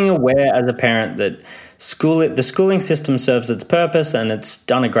just being aware as a parent that the schooling system serves its purpose and it's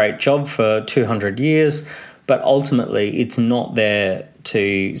done a great job for 200 years, but ultimately it's not there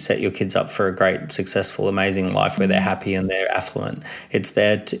to set your kids up for a great, successful, amazing life where they're happy and they're affluent. It's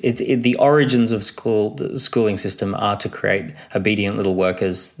there. The origins of the schooling system are to create obedient little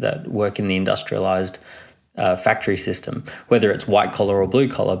workers that work in the industrialized factory system, whether it's white collar or blue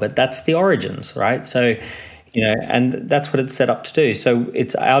collar. But that's the origins, right? So, and that's what it's set up to do. So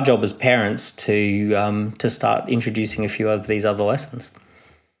it's our job as parents to start introducing a few of these other lessons.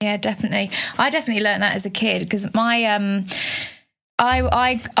 Yeah, definitely. I definitely learned that as a kid because my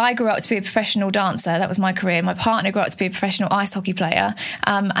I grew up to be a professional dancer. That was my career. My partner grew up to be a professional ice hockey player.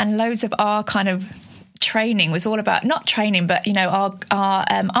 And loads of our kind of training was all about, not training, but, our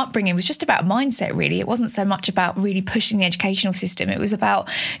upbringing was just about mindset, really. It wasn't so much about really pushing the educational system. It was about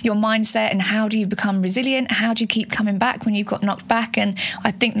your mindset and how do you become resilient? How do you keep coming back when you've got knocked back? And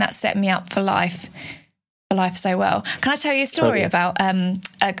I think that set me up for life so well. Can I tell you a story about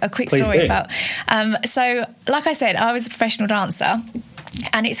a quick Please story do. about so like I said, I was a professional dancer.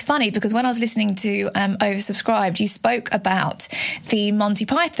 And it's funny because when I was listening to Oversubscribed, you spoke about the Monty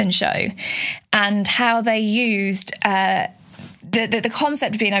Python show and how they used the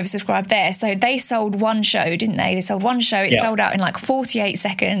concept of being oversubscribed there. So they sold one show, didn't they? They sold one show. It sold out in like 48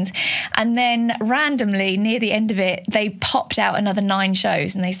 seconds. And then randomly near the end of it, they popped out another 9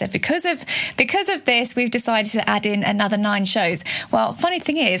 shows. And they said, because of this, we've decided to add in another 9 shows. Well, funny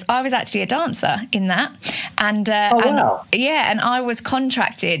thing is, I was actually a dancer in that. And, wow. and I was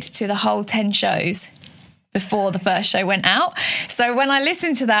contracted to the whole 10 shows before the first show went out. So when I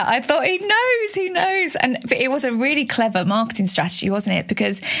listened to that, I thought, he knows. But it was a really clever marketing strategy, wasn't it?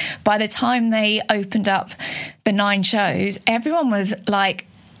 Because by the time they opened up the 9 shows, everyone was like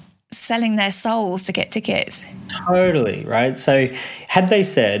selling their souls to get tickets. Totally, right? So had they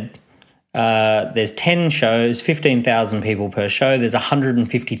said there's 10 shows, 15,000 people per show, there's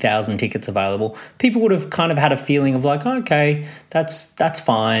 150,000 tickets available, people would have kind of had a feeling of like, okay, that's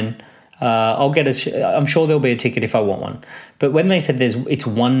fine. I'll get I'm sure there'll be a ticket if I want one. But when they said it's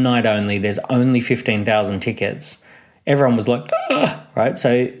one night only, there's only 15,000 tickets, everyone was like, ugh, right?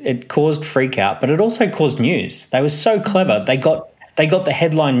 So it caused freak out, but it also caused news. They were so clever. They got the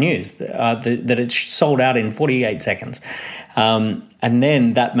headline news that it sold out in 48 seconds. And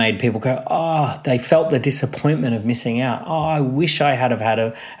then that made people go, they felt the disappointment of missing out. I wish I had have had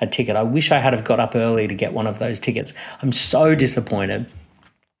a ticket. I wish I had have got up early to get one of those tickets. I'm so disappointed.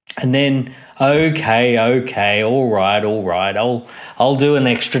 And then, okay, all right, I'll do an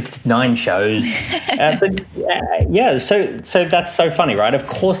extra 9 shows. So that's so funny, right? Of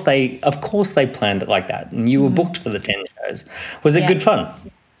course they planned it like that, and you were booked for the 10 shows. Was it good fun?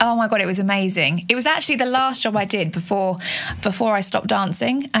 Oh my God, it was amazing. It was actually the last job I did before I stopped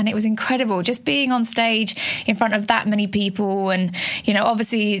dancing, and it was incredible just being on stage in front of that many people, and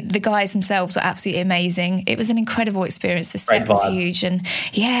obviously the guys themselves were absolutely amazing. It was an incredible experience. The set was huge, and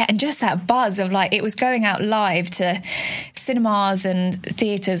just that buzz of like it was going out live to cinemas and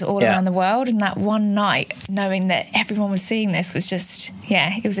theatres all around the world, and that one night knowing that everyone was seeing this was just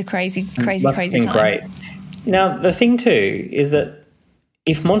it was a crazy time. Great. Now the thing too is that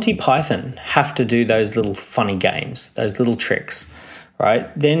if Monty Python have to do those little funny games, those little tricks, right,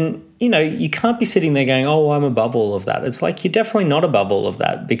 then, you can't be sitting there going, oh, I'm above all of that. It's like you're definitely not above all of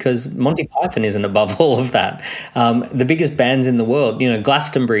that because Monty Python isn't above all of that. The biggest bands in the world,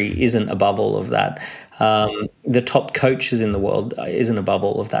 Glastonbury isn't above all of that. The top coaches in the world isn't above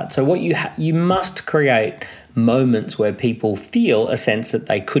all of that. So what you must create moments where people feel a sense that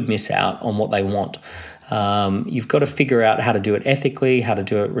they could miss out on what they want. You've got to figure out how to do it ethically, how to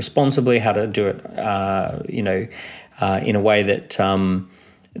do it responsibly, how to do it, in a way that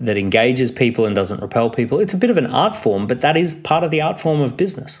engages people and doesn't repel people. It's a bit of an art form, but that is part of the art form of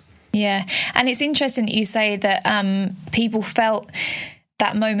business. Yeah, and it's interesting that you say that people felt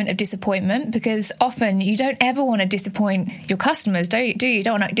that moment of disappointment, because often you don't ever want to disappoint your customers, do you? You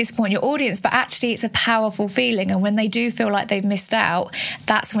don't want to disappoint your audience, but actually it's a powerful feeling. And when they do feel like they've missed out,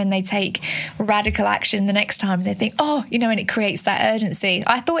 that's when they take radical action the next time. They think, and it creates that urgency.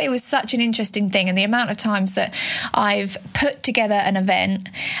 I thought it was such an interesting thing. And the amount of times that I've put together an event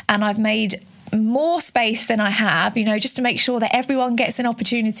and I've made more space than I have, just to make sure that everyone gets an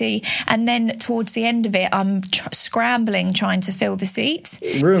opportunity. And then towards the end of it, I'm scrambling, trying to fill the seats.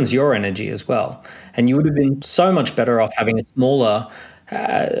 It ruins your energy as well. And you would have been so much better off having a smaller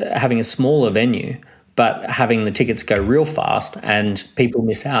venue, but having the tickets go real fast and people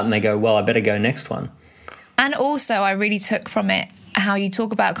miss out and they go, well, I better go next one. And also I really took from it how you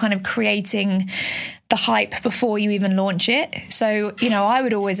talk about kind of creating the hype before you even launch it. So, I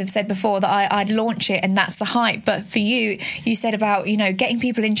would always have said before that I'd launch it and that's the hype. But for you said about, getting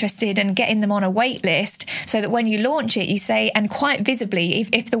people interested and getting them on a wait list so that when you launch it, you say, and quite visibly,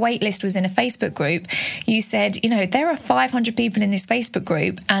 if the wait list was in a Facebook group, you said, there are 500 people in this Facebook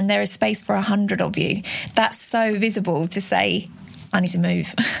group and there is space for 100 of you. That's so visible to say, I need to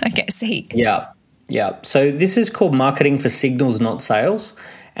move and get a seat. Yeah. So this is called marketing for signals, not sales,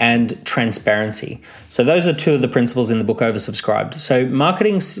 and transparency. So those are 2 of the principles in the book Oversubscribed. So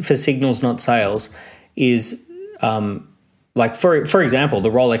marketing for signals, not sales is like, for example, the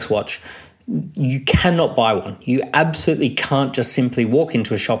Rolex watch. You cannot buy one. You absolutely can't just simply walk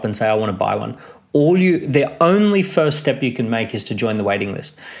into a shop and say, I want to buy one. The only first step you can make is to join the waiting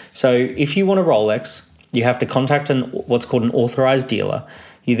list. So if you want a Rolex, You have to contact what's called an authorized dealer.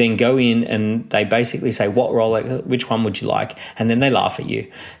 You then go in and they basically say, what Rolex, which one would you like? And then they laugh at you.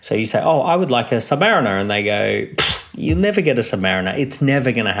 So you say, oh, I would like a Submariner. And they go, you'll never get a Submariner. It's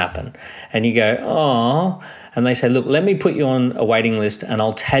never going to happen. And you go, oh. And they say, look, let me put you on a waiting list and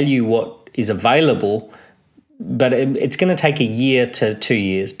I'll tell you what is available. But it's going to take a year to 2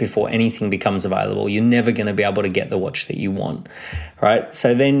 years before anything becomes available. You're never going to be able to get the watch that you want, right?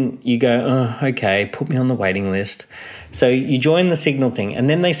 So then you go, oh, okay, put me on the waiting list. So you join the Signal thing,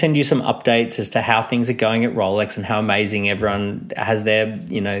 and then they send you some updates as to how things are going at Rolex and how amazing everyone has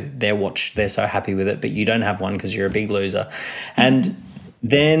their watch. They're so happy with it, but you don't have one because you're a big loser. And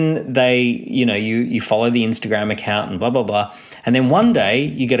then they, you follow the Instagram account and blah, blah, blah. And then one day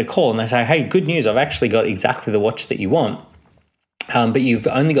you get a call and they say, hey, good news, I've actually got exactly the watch that you want. But you've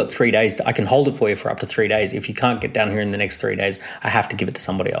only got 3 days. I can hold it for you for up to 3 days. If you can't get down here in the next 3 days, I have to give it to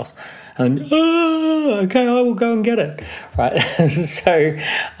somebody else. And, okay, I will go and get it, right? So,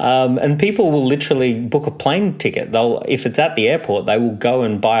 and people will literally book a plane ticket. If it's at the airport, they will go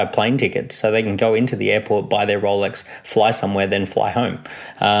and buy a plane ticket so they can go into the airport, buy their Rolex, fly somewhere, then fly home.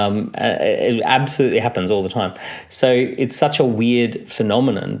 It absolutely happens all the time. So it's such a weird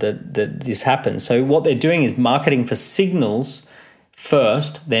phenomenon that this happens. So what they're doing is marketing for signals.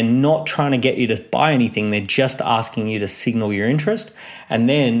 First, they're not trying to get you to buy anything. They're just asking you to signal your interest, and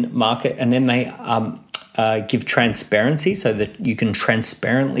then market. And then they give transparency so that you can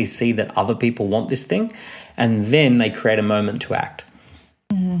transparently see that other people want this thing, and then they create a moment to act.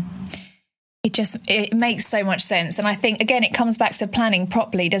 Mm-hmm. It makes so much sense. And I think, again, it comes back to planning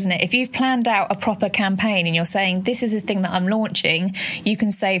properly, doesn't it? If you've planned out a proper campaign and you're saying, this is the thing that I'm launching, you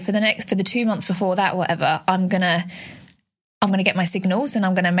can say for the 2 months before that, whatever, I'm going to get my signals and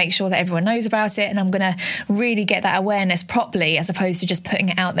I'm going to make sure that everyone knows about it, and I'm going to really get that awareness properly, as opposed to just putting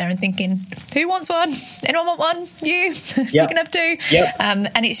it out there and thinking, who wants one? Anyone want one? You? Yep. You can have two. Yep.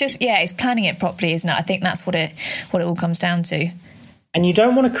 And it's just, it's planning it properly, isn't it? I think that's what it all comes down to. And you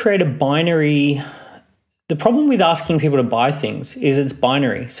don't want to create a binary. The problem with asking people to buy things is it's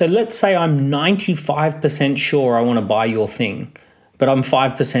binary. So let's say I'm 95% sure I want to buy your thing, but I'm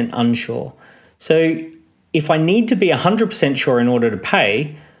 5% unsure. So if I need to be 100% sure in order to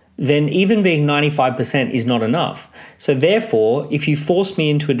pay, then even being 95% is not enough. So therefore, if you force me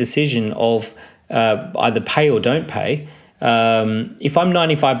into a decision of either pay or don't pay, if I'm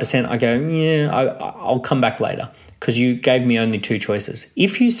 95%, I go, I'll come back later because you gave me only two choices.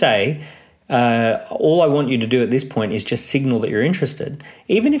 If you say, all I want you to do at this point is just signal that you're interested,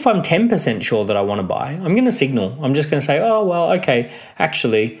 even if I'm 10% sure that I want to buy, I'm going to signal. I'm just going to say, oh, well, okay,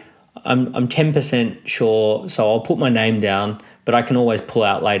 actually, I'm 10% sure, so I'll put my name down, but I can always pull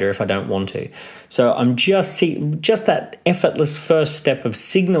out later if I don't want to. So I'm just that effortless first step of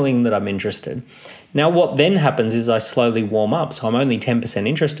signaling that I'm interested. Now what then happens is I slowly warm up, so I'm only 10%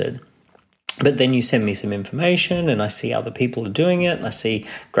 interested. But then you send me some information and I see other people are doing it and I see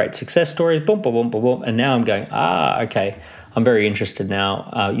great success stories, boom, boom, boom, boom, boom, and now I'm going, okay, I'm very interested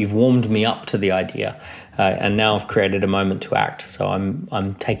now. You've warmed me up to the idea. And now I've created a moment to act. So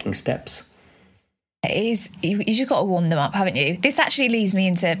I'm taking steps. You just got to warm them up, haven't you? This actually leads me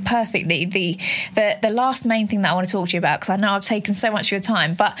into perfectly the last main thing that I want to talk to you about, because I know I've taken so much of your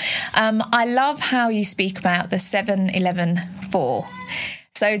time. But I love how you speak about the 7-11-4.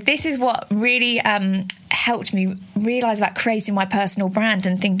 So this is what really helped me realise about creating my personal brand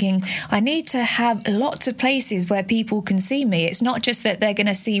and thinking I need to have lots of places where people can see me. It's not just that they're going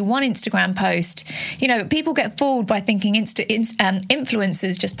to see one Instagram post. People get fooled by thinking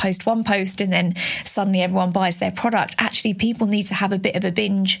influencers just post one post and then suddenly everyone buys their product. Actually, people need to have a bit of a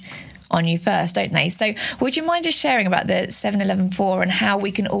binge on you first, don't they? So would you mind just sharing about the 7-11-4 and how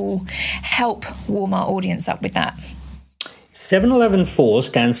we can all help warm our audience up with that? 7-11-4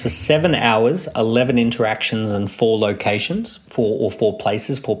 stands for 7 hours, 11 interactions, and 4 locations, 4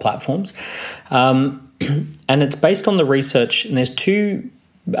 places, 4 platforms. And it's based on the research, and there's two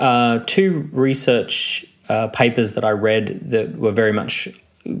research papers that I read that were very much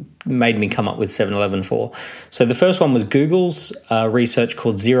made me come up with 7-11-4. So the first one was Google's research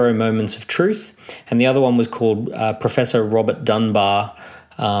called 0 Moments of Truth, and the other one was called Professor Robert Dunbar,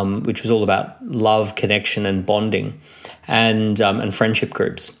 which was all about love, connection, and bonding, and friendship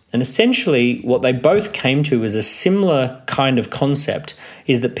groups. And essentially what they both came to as a similar kind of concept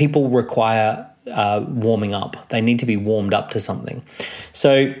is that people require warming up. They need to be warmed up to something.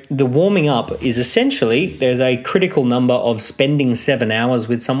 So the warming up is essentially there's a critical number of spending 7 hours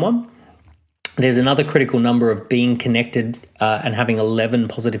with someone. There's another critical number of being connected and having 11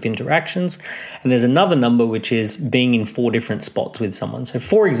 positive interactions. And there's another number which is being in 4 different spots with someone. So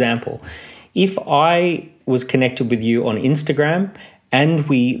for example, If I was connected with you on Instagram and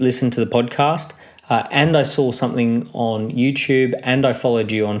we listened to the podcast, and I saw something on YouTube and I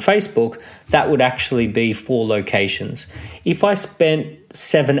followed you on Facebook, that would actually be 4 locations. If I spent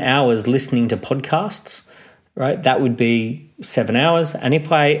 7 hours listening to podcasts, right, that would be 7 hours. And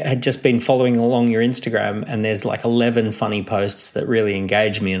if I had just been following along your Instagram and there's like 11 funny posts that really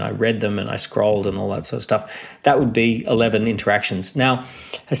engage me and I read them and I scrolled and all that sort of stuff, that would be 11 interactions. Now,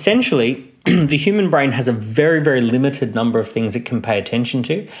 essentially, the human brain has a very, very limited number of things it can pay attention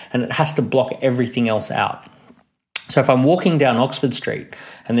to, and it has to block everything else out. So if I'm walking down Oxford Street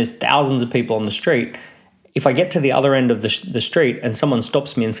and there's thousands of people on the street, if I get to the other end of the street and someone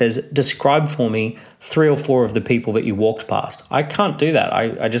stops me and says, describe for me 3 or 4 of the people that you walked past, I can't do that.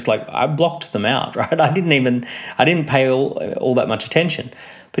 I blocked them out, right? I didn't pay all that much attention.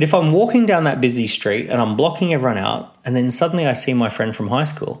 But if I'm walking down that busy street and I'm blocking everyone out, and then suddenly I see my friend from high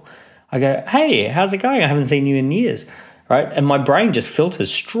school, I go, hey, how's it going? I haven't seen you in years, right? And my brain just filters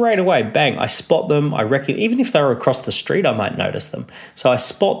straight away. Bang, I spot them. I reckon, even if they were across the street, I might notice them. So I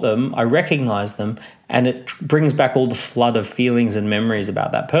spot them, I recognize them, and it brings back all the flood of feelings and memories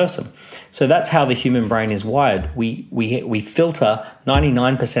about that person. So that's how the human brain is wired. We filter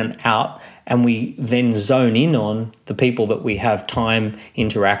 99% out, and we then zone in on the people that we have time,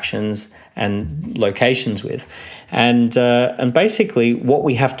 interactions, and locations with. And basically what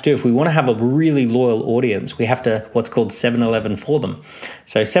we have to do, if we want to have a really loyal audience, we have to what's called 7-Eleven for them.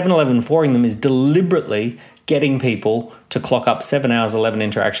 So 7-Eleven foring them is deliberately getting people to clock up 7 hours, 11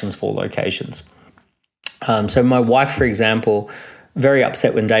 interactions, 4 locations. So my wife, for example, very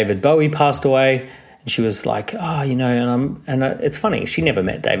upset when David Bowie passed away. And she was like, it's funny, she never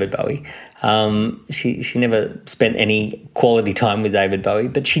met David Bowie. She never spent any quality time with David Bowie,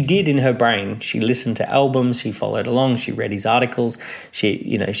 but she did in her brain. She listened to albums, she followed along, she read his articles,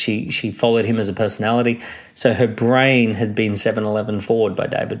 she followed him as a personality. So her brain had been 7-Eleven forward by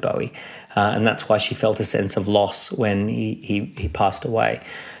David Bowie. And that's why she felt a sense of loss when he passed away.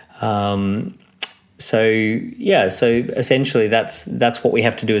 So essentially that's what we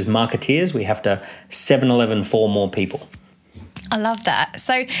have to do as marketeers. We have to 7-Eleven for more people. I love that.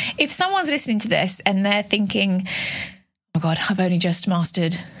 So if someone's listening to this and they're thinking, oh my God, I've only just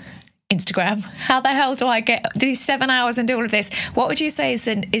mastered Instagram. How the hell do I get these 7 hours and do all of this? What would you say is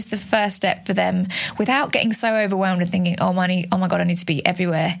the first step for them without getting so overwhelmed and thinking, oh my God, I need to be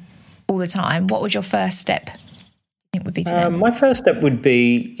everywhere all the time? What would your first step think would be to them? My first step would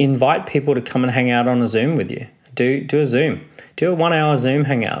be invite people to come and hang out on a Zoom with you. Do a Zoom. Do a 1 hour Zoom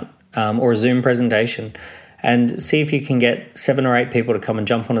hangout or a Zoom presentation, and see if you can get 7 or 8 people to come and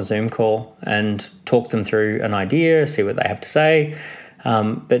jump on a Zoom call and talk them through an idea, see what they have to say.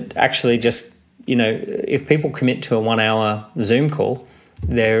 But actually just, if people commit to a 1 hour Zoom call,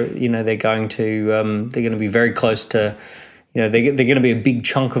 they're going to be very close to, they're going to be a big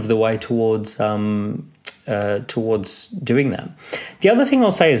chunk of the way towards doing that. The other thing I'll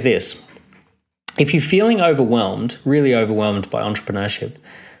say is this. If you're feeling really overwhelmed by entrepreneurship,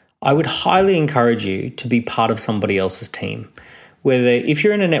 I would highly encourage you to be part of somebody else's team. If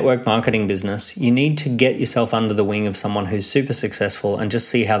you're in a network marketing business, you need to get yourself under the wing of someone who's super successful and just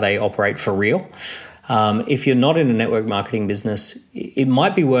see how they operate for real. If you're not in a network marketing business, it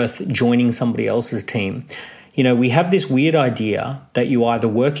might be worth joining somebody else's team. We have this weird idea that you either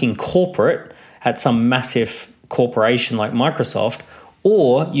work in corporate at some massive corporation like Microsoft,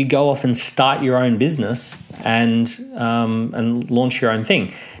 or you go off and start your own business and launch your own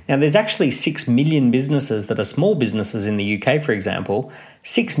thing. Now, there's actually 6 million businesses that are small businesses in the UK, for example,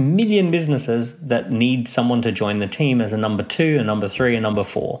 6 million businesses that need someone to join the team as a number 2, a number 3, a number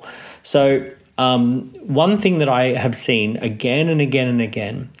 4. So one thing that I have seen again and again and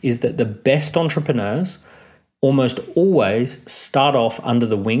again is that the best entrepreneurs almost always start off under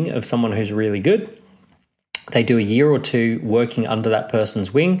the wing of someone who's really good. They do a year or 2 working under that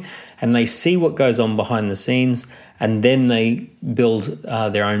person's wing, and they see what goes on behind the scenes, and then they build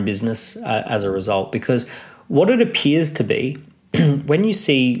their own business as a result. Because what it appears to be, when you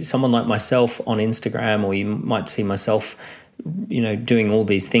see someone like myself on Instagram, or you might see myself doing all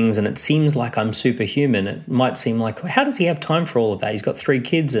these things, and it seems like I'm superhuman. It might seem like, how does he have time for all of that? He's got 3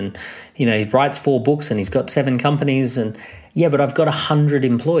 kids and, he writes 4 books and he's got 7 companies. And yeah, but I've got 100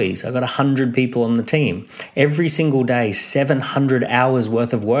 employees. I've got 100 people on the team. Every single day, 700 hours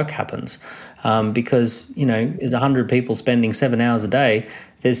worth of work happens because, there's 100 people spending 7 hours a day.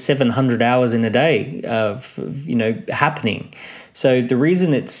 There's 700 hours in a day happening. So the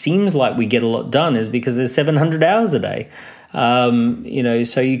reason it seems like we get a lot done is because there's 700 hours a day.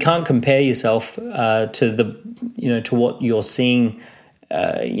 So you can't compare yourself to what you're seeing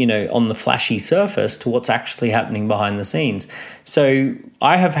on the flashy surface to what's actually happening behind the scenes. So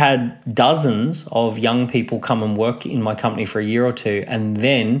I have had dozens of young people come and work in my company for a year or two and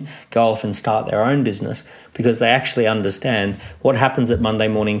then go off and start their own business because they actually understand what happens at Monday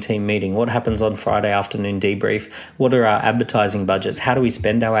morning team meeting, what happens on Friday afternoon debrief, what are our advertising budgets, how do we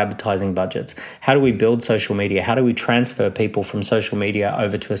spend our advertising budgets, how do we build social media, how do we transfer people from social media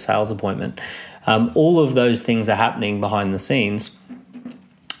over to a sales appointment. All of those things are happening behind the scenes.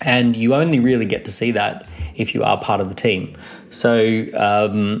 And you only really get to see that if you are part of the team. So,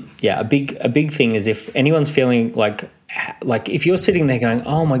 a big thing is if anyone's feeling like if you're sitting there going,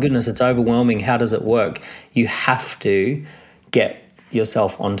 oh my goodness, it's overwhelming, how does it work? You have to get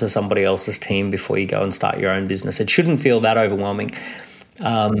yourself onto somebody else's team before you go and start your own business. It shouldn't feel that overwhelming.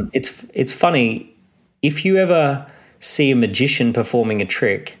 It's funny, if you ever see a magician performing a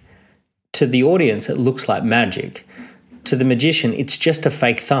trick, to the audience it looks like magic. To the magician, it's just a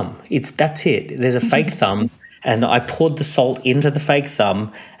fake thumb. That's it. There's a fake thumb, and I poured the salt into the fake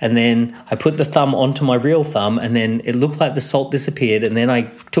thumb, and then I put the thumb onto my real thumb, and then it looked like the salt disappeared, and then I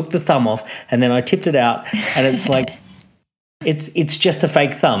took the thumb off, and then I tipped it out, and it's like it's just a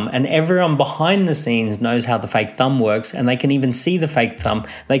fake thumb. And everyone behind the scenes knows how the fake thumb works, and they can even see the fake thumb.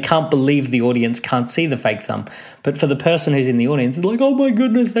 They can't believe the audience can't see the fake thumb. But for the person who's in the audience, it's like, oh my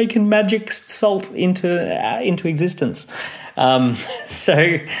goodness, they can magic salt into existence.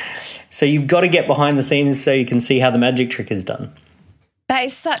 So you've got to get behind the scenes so you can see how the magic trick is done. That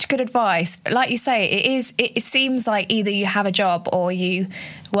is such good advice. Like you say, it seems like either you have a job or you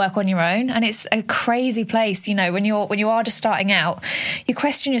work on your own, and it's a crazy place. When you are just starting out, you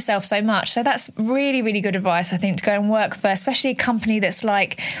question yourself so much. So that's really, really good advice, I think, to go and work for, especially a company that's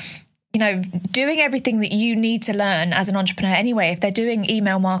like, doing everything that you need to learn as an entrepreneur anyway. If they're doing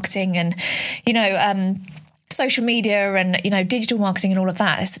email marketing and, social media and, digital marketing and all of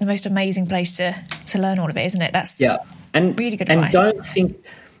that, it's the most amazing place to learn all of it, isn't it? That's really good advice. And don't think,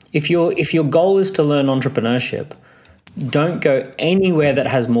 if your goal is to learn entrepreneurship, don't go anywhere that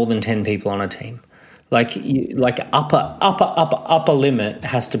has more than 10 people on a team. Like upper limit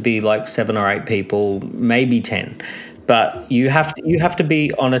has to be like 7 or 8 people, maybe 10. But you have to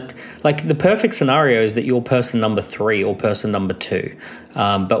be on it. Like the perfect scenario is that you're person number 3 or person number 2,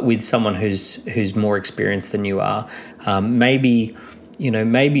 but with someone who's more experienced than you are. Maybe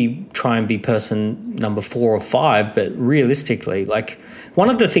try and be person number 4 or 5. But realistically, like one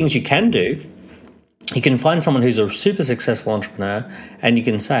of the things you can do, you can find someone who's a super successful entrepreneur and you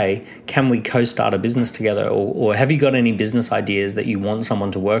can say, can we co-start a business together? Or have you got any business ideas that you want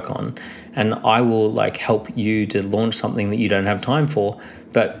someone to work on? And I will help you to launch something that you don't have time for,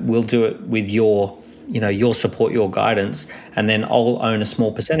 but we'll do it with your support, your guidance, and then I'll own a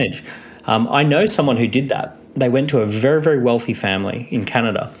small percentage. I know someone who did that. They went to a very, very wealthy family in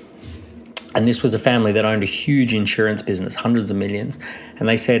Canada. And this was a family that owned a huge insurance business, hundreds of millions. And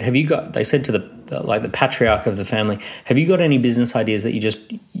they said, they said to the patriarch of the family, have you got any business ideas that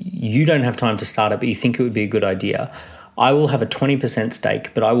you don't have time to start it, but you think it would be a good idea? I will have a 20%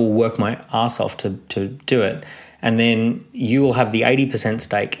 stake, but I will work my ass off to do it. And then you will have the 80%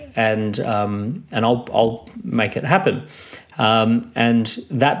 stake and I'll make it happen. And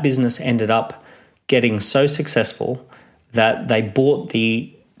that business ended up getting so successful that they bought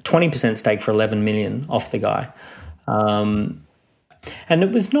the 20% stake for 11 million off the guy. And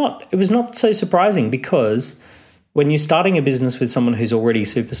it was not so surprising, because when you're starting a business with someone who's already a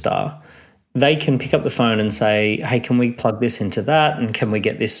superstar, they can pick up the phone and say, hey, can we plug this into that? And can we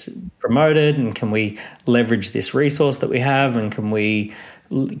get this promoted? And can we leverage this resource that we have? And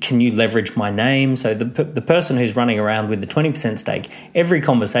can you leverage my name? So the person who's running around with the 20% stake, every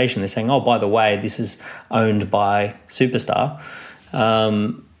conversation they're saying, oh, by the way, this is owned by Superstar.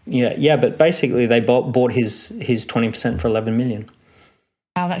 But basically they bought his 20% for 11 million.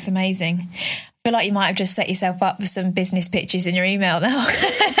 Wow, that's amazing. I feel like you might have just set yourself up for some business pitches in your email now.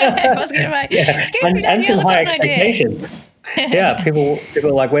 I was going to write, excuse me, and some high expectations. Yeah, people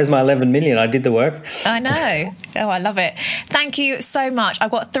are like, where's my 11 million? I did the work. I know. Oh, I love it. Thank you so much.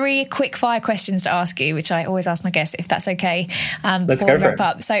 I've got 3 quick fire questions to ask you, which I always ask my guests, if that's okay. Let's go for it.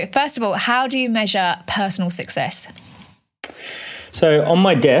 Up. So first of all, how do you measure personal success? So on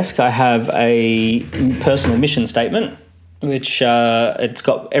my desk, I have a personal mission statement, which it's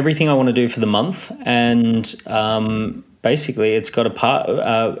got everything I want to do for the month. And basically it's got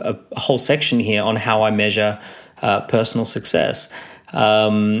a whole section here on how I measure personal success.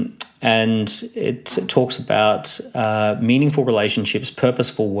 And it talks about meaningful relationships,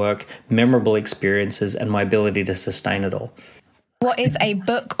 purposeful work, memorable experiences, and my ability to sustain it all. What is a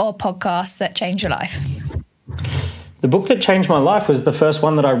book or podcast that changed your life? The book that changed my life was the first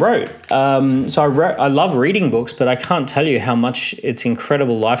one that I wrote. I love reading books, but I can't tell you how much it's an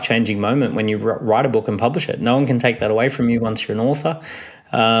incredible life-changing moment when you write a book and publish it. No one can take that away from you once you're an author.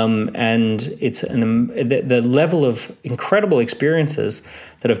 And it's the level of incredible experiences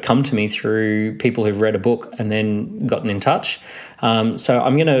that have come to me through people who've read a book and then gotten in touch. So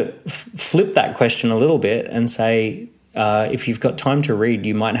I'm going to flip that question a little bit and say, if you've got time to read,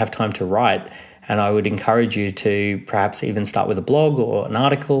 you might have time to write. And I would encourage you to perhaps even start with a blog or an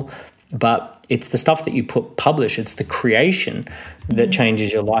article. But it's the stuff that you publish, it's the creation that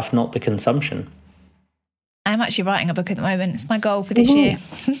changes your life, not the consumption. I'm actually writing a book at the moment. It's my goal for this year.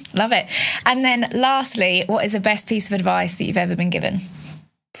 Love it. And then lastly, what is the best piece of advice that you've ever been given?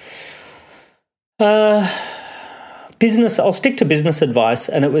 Business. I'll stick to business advice.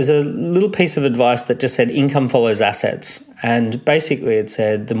 And it was a little piece of advice that just said income follows assets. And basically it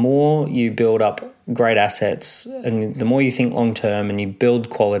said the more you build up great assets and the more you think long term and you build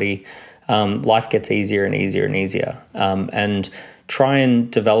quality, life gets easier and easier and easier. And try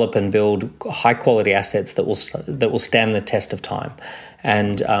and develop and build high quality assets that will stand the test of time,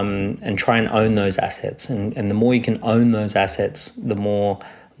 and try and own those assets. And the more you can own those assets, the more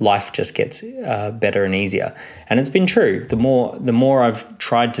life just gets better and easier. And it's been true. The more I've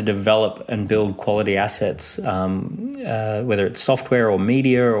tried to develop and build quality assets, whether it's software or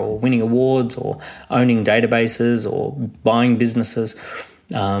media or winning awards or owning databases or buying businesses,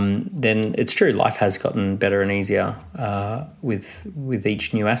 then it's true. Life has gotten better and easier with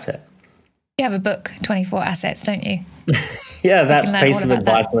each new asset. You have a book, 24 Assets, don't you? Yeah, that piece of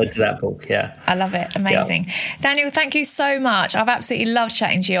advice led to that book, yeah. I love it. Amazing. Yeah. Daniel, thank you so much. I've absolutely loved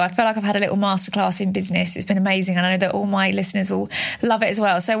chatting to you. I feel like I've had a little masterclass in business. It's been amazing, and I know that all my listeners will love it as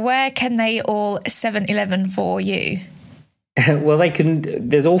well. So where can they all 7-Eleven for you? Well,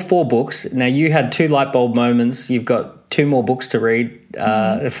 there's all 4 books. Now, you had 2 light bulb moments. You've got 2 more books to read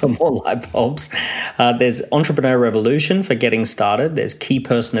for more light bulbs. There's Entrepreneur Revolution for getting started. There's Key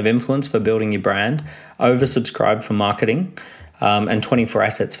Person of Influence for building your brand. Oversubscribe for marketing. And 24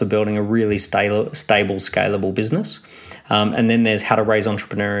 Assets for building a really stable, scalable business. And then there's How to Raise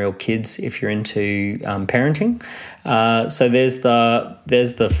Entrepreneurial Kids if you're into parenting. So there's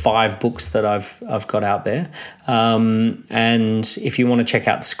the 5 books that I've got out there. And if you want to check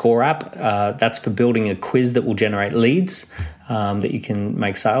out Score App, that's for building a quiz that will generate leads that you can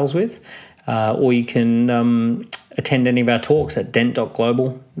make sales with. Or you can attend any of our talks at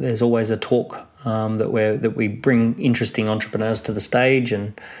dent.global. There's always a talk that we bring interesting entrepreneurs to the stage,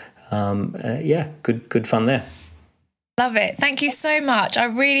 and good fun there. Love it. Thank you so much. I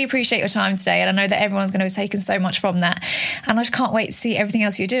really appreciate your time today, and I know that everyone's going to have taken so much from that, and I just can't wait to see everything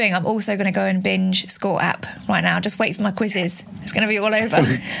else you're doing. I'm also going to go and binge Score App right now. Just wait for my quizzes. It's going to be all over.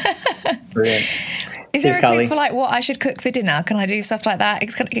 Brilliant. Is there a quiz for like what I should cook for dinner? Can I do stuff like that?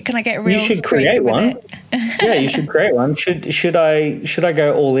 Can I get real? You should create one. Yeah, you should create one. Should I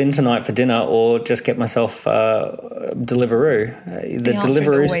go all in tonight for dinner, or just get myself Deliveroo? The answer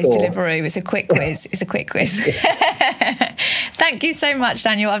is always Deliveroo. It's a quick quiz. It's a quick quiz. Thank you so much,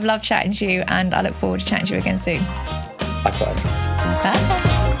 Daniel. I've loved chatting to you, and I look forward to chatting to you again soon. Likewise. Bye.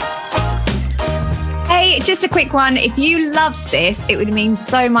 Hey, just a quick one. If you loved this, it would mean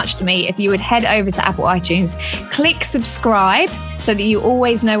so much to me if you would head over to Apple iTunes, click subscribe so that you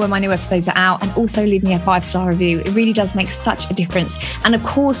always know when my new episodes are out, and also leave me a 5-star review. It really does make such a difference. And of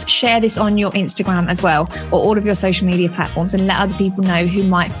course, share this on your Instagram as well, or all of your social media platforms, and let other people know who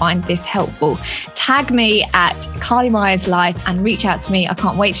might find this helpful. Tag me at Carly Myers Life and reach out to me. I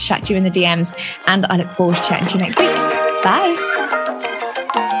can't wait to chat to you in the DMs, and I look forward to chatting to you next week. Bye.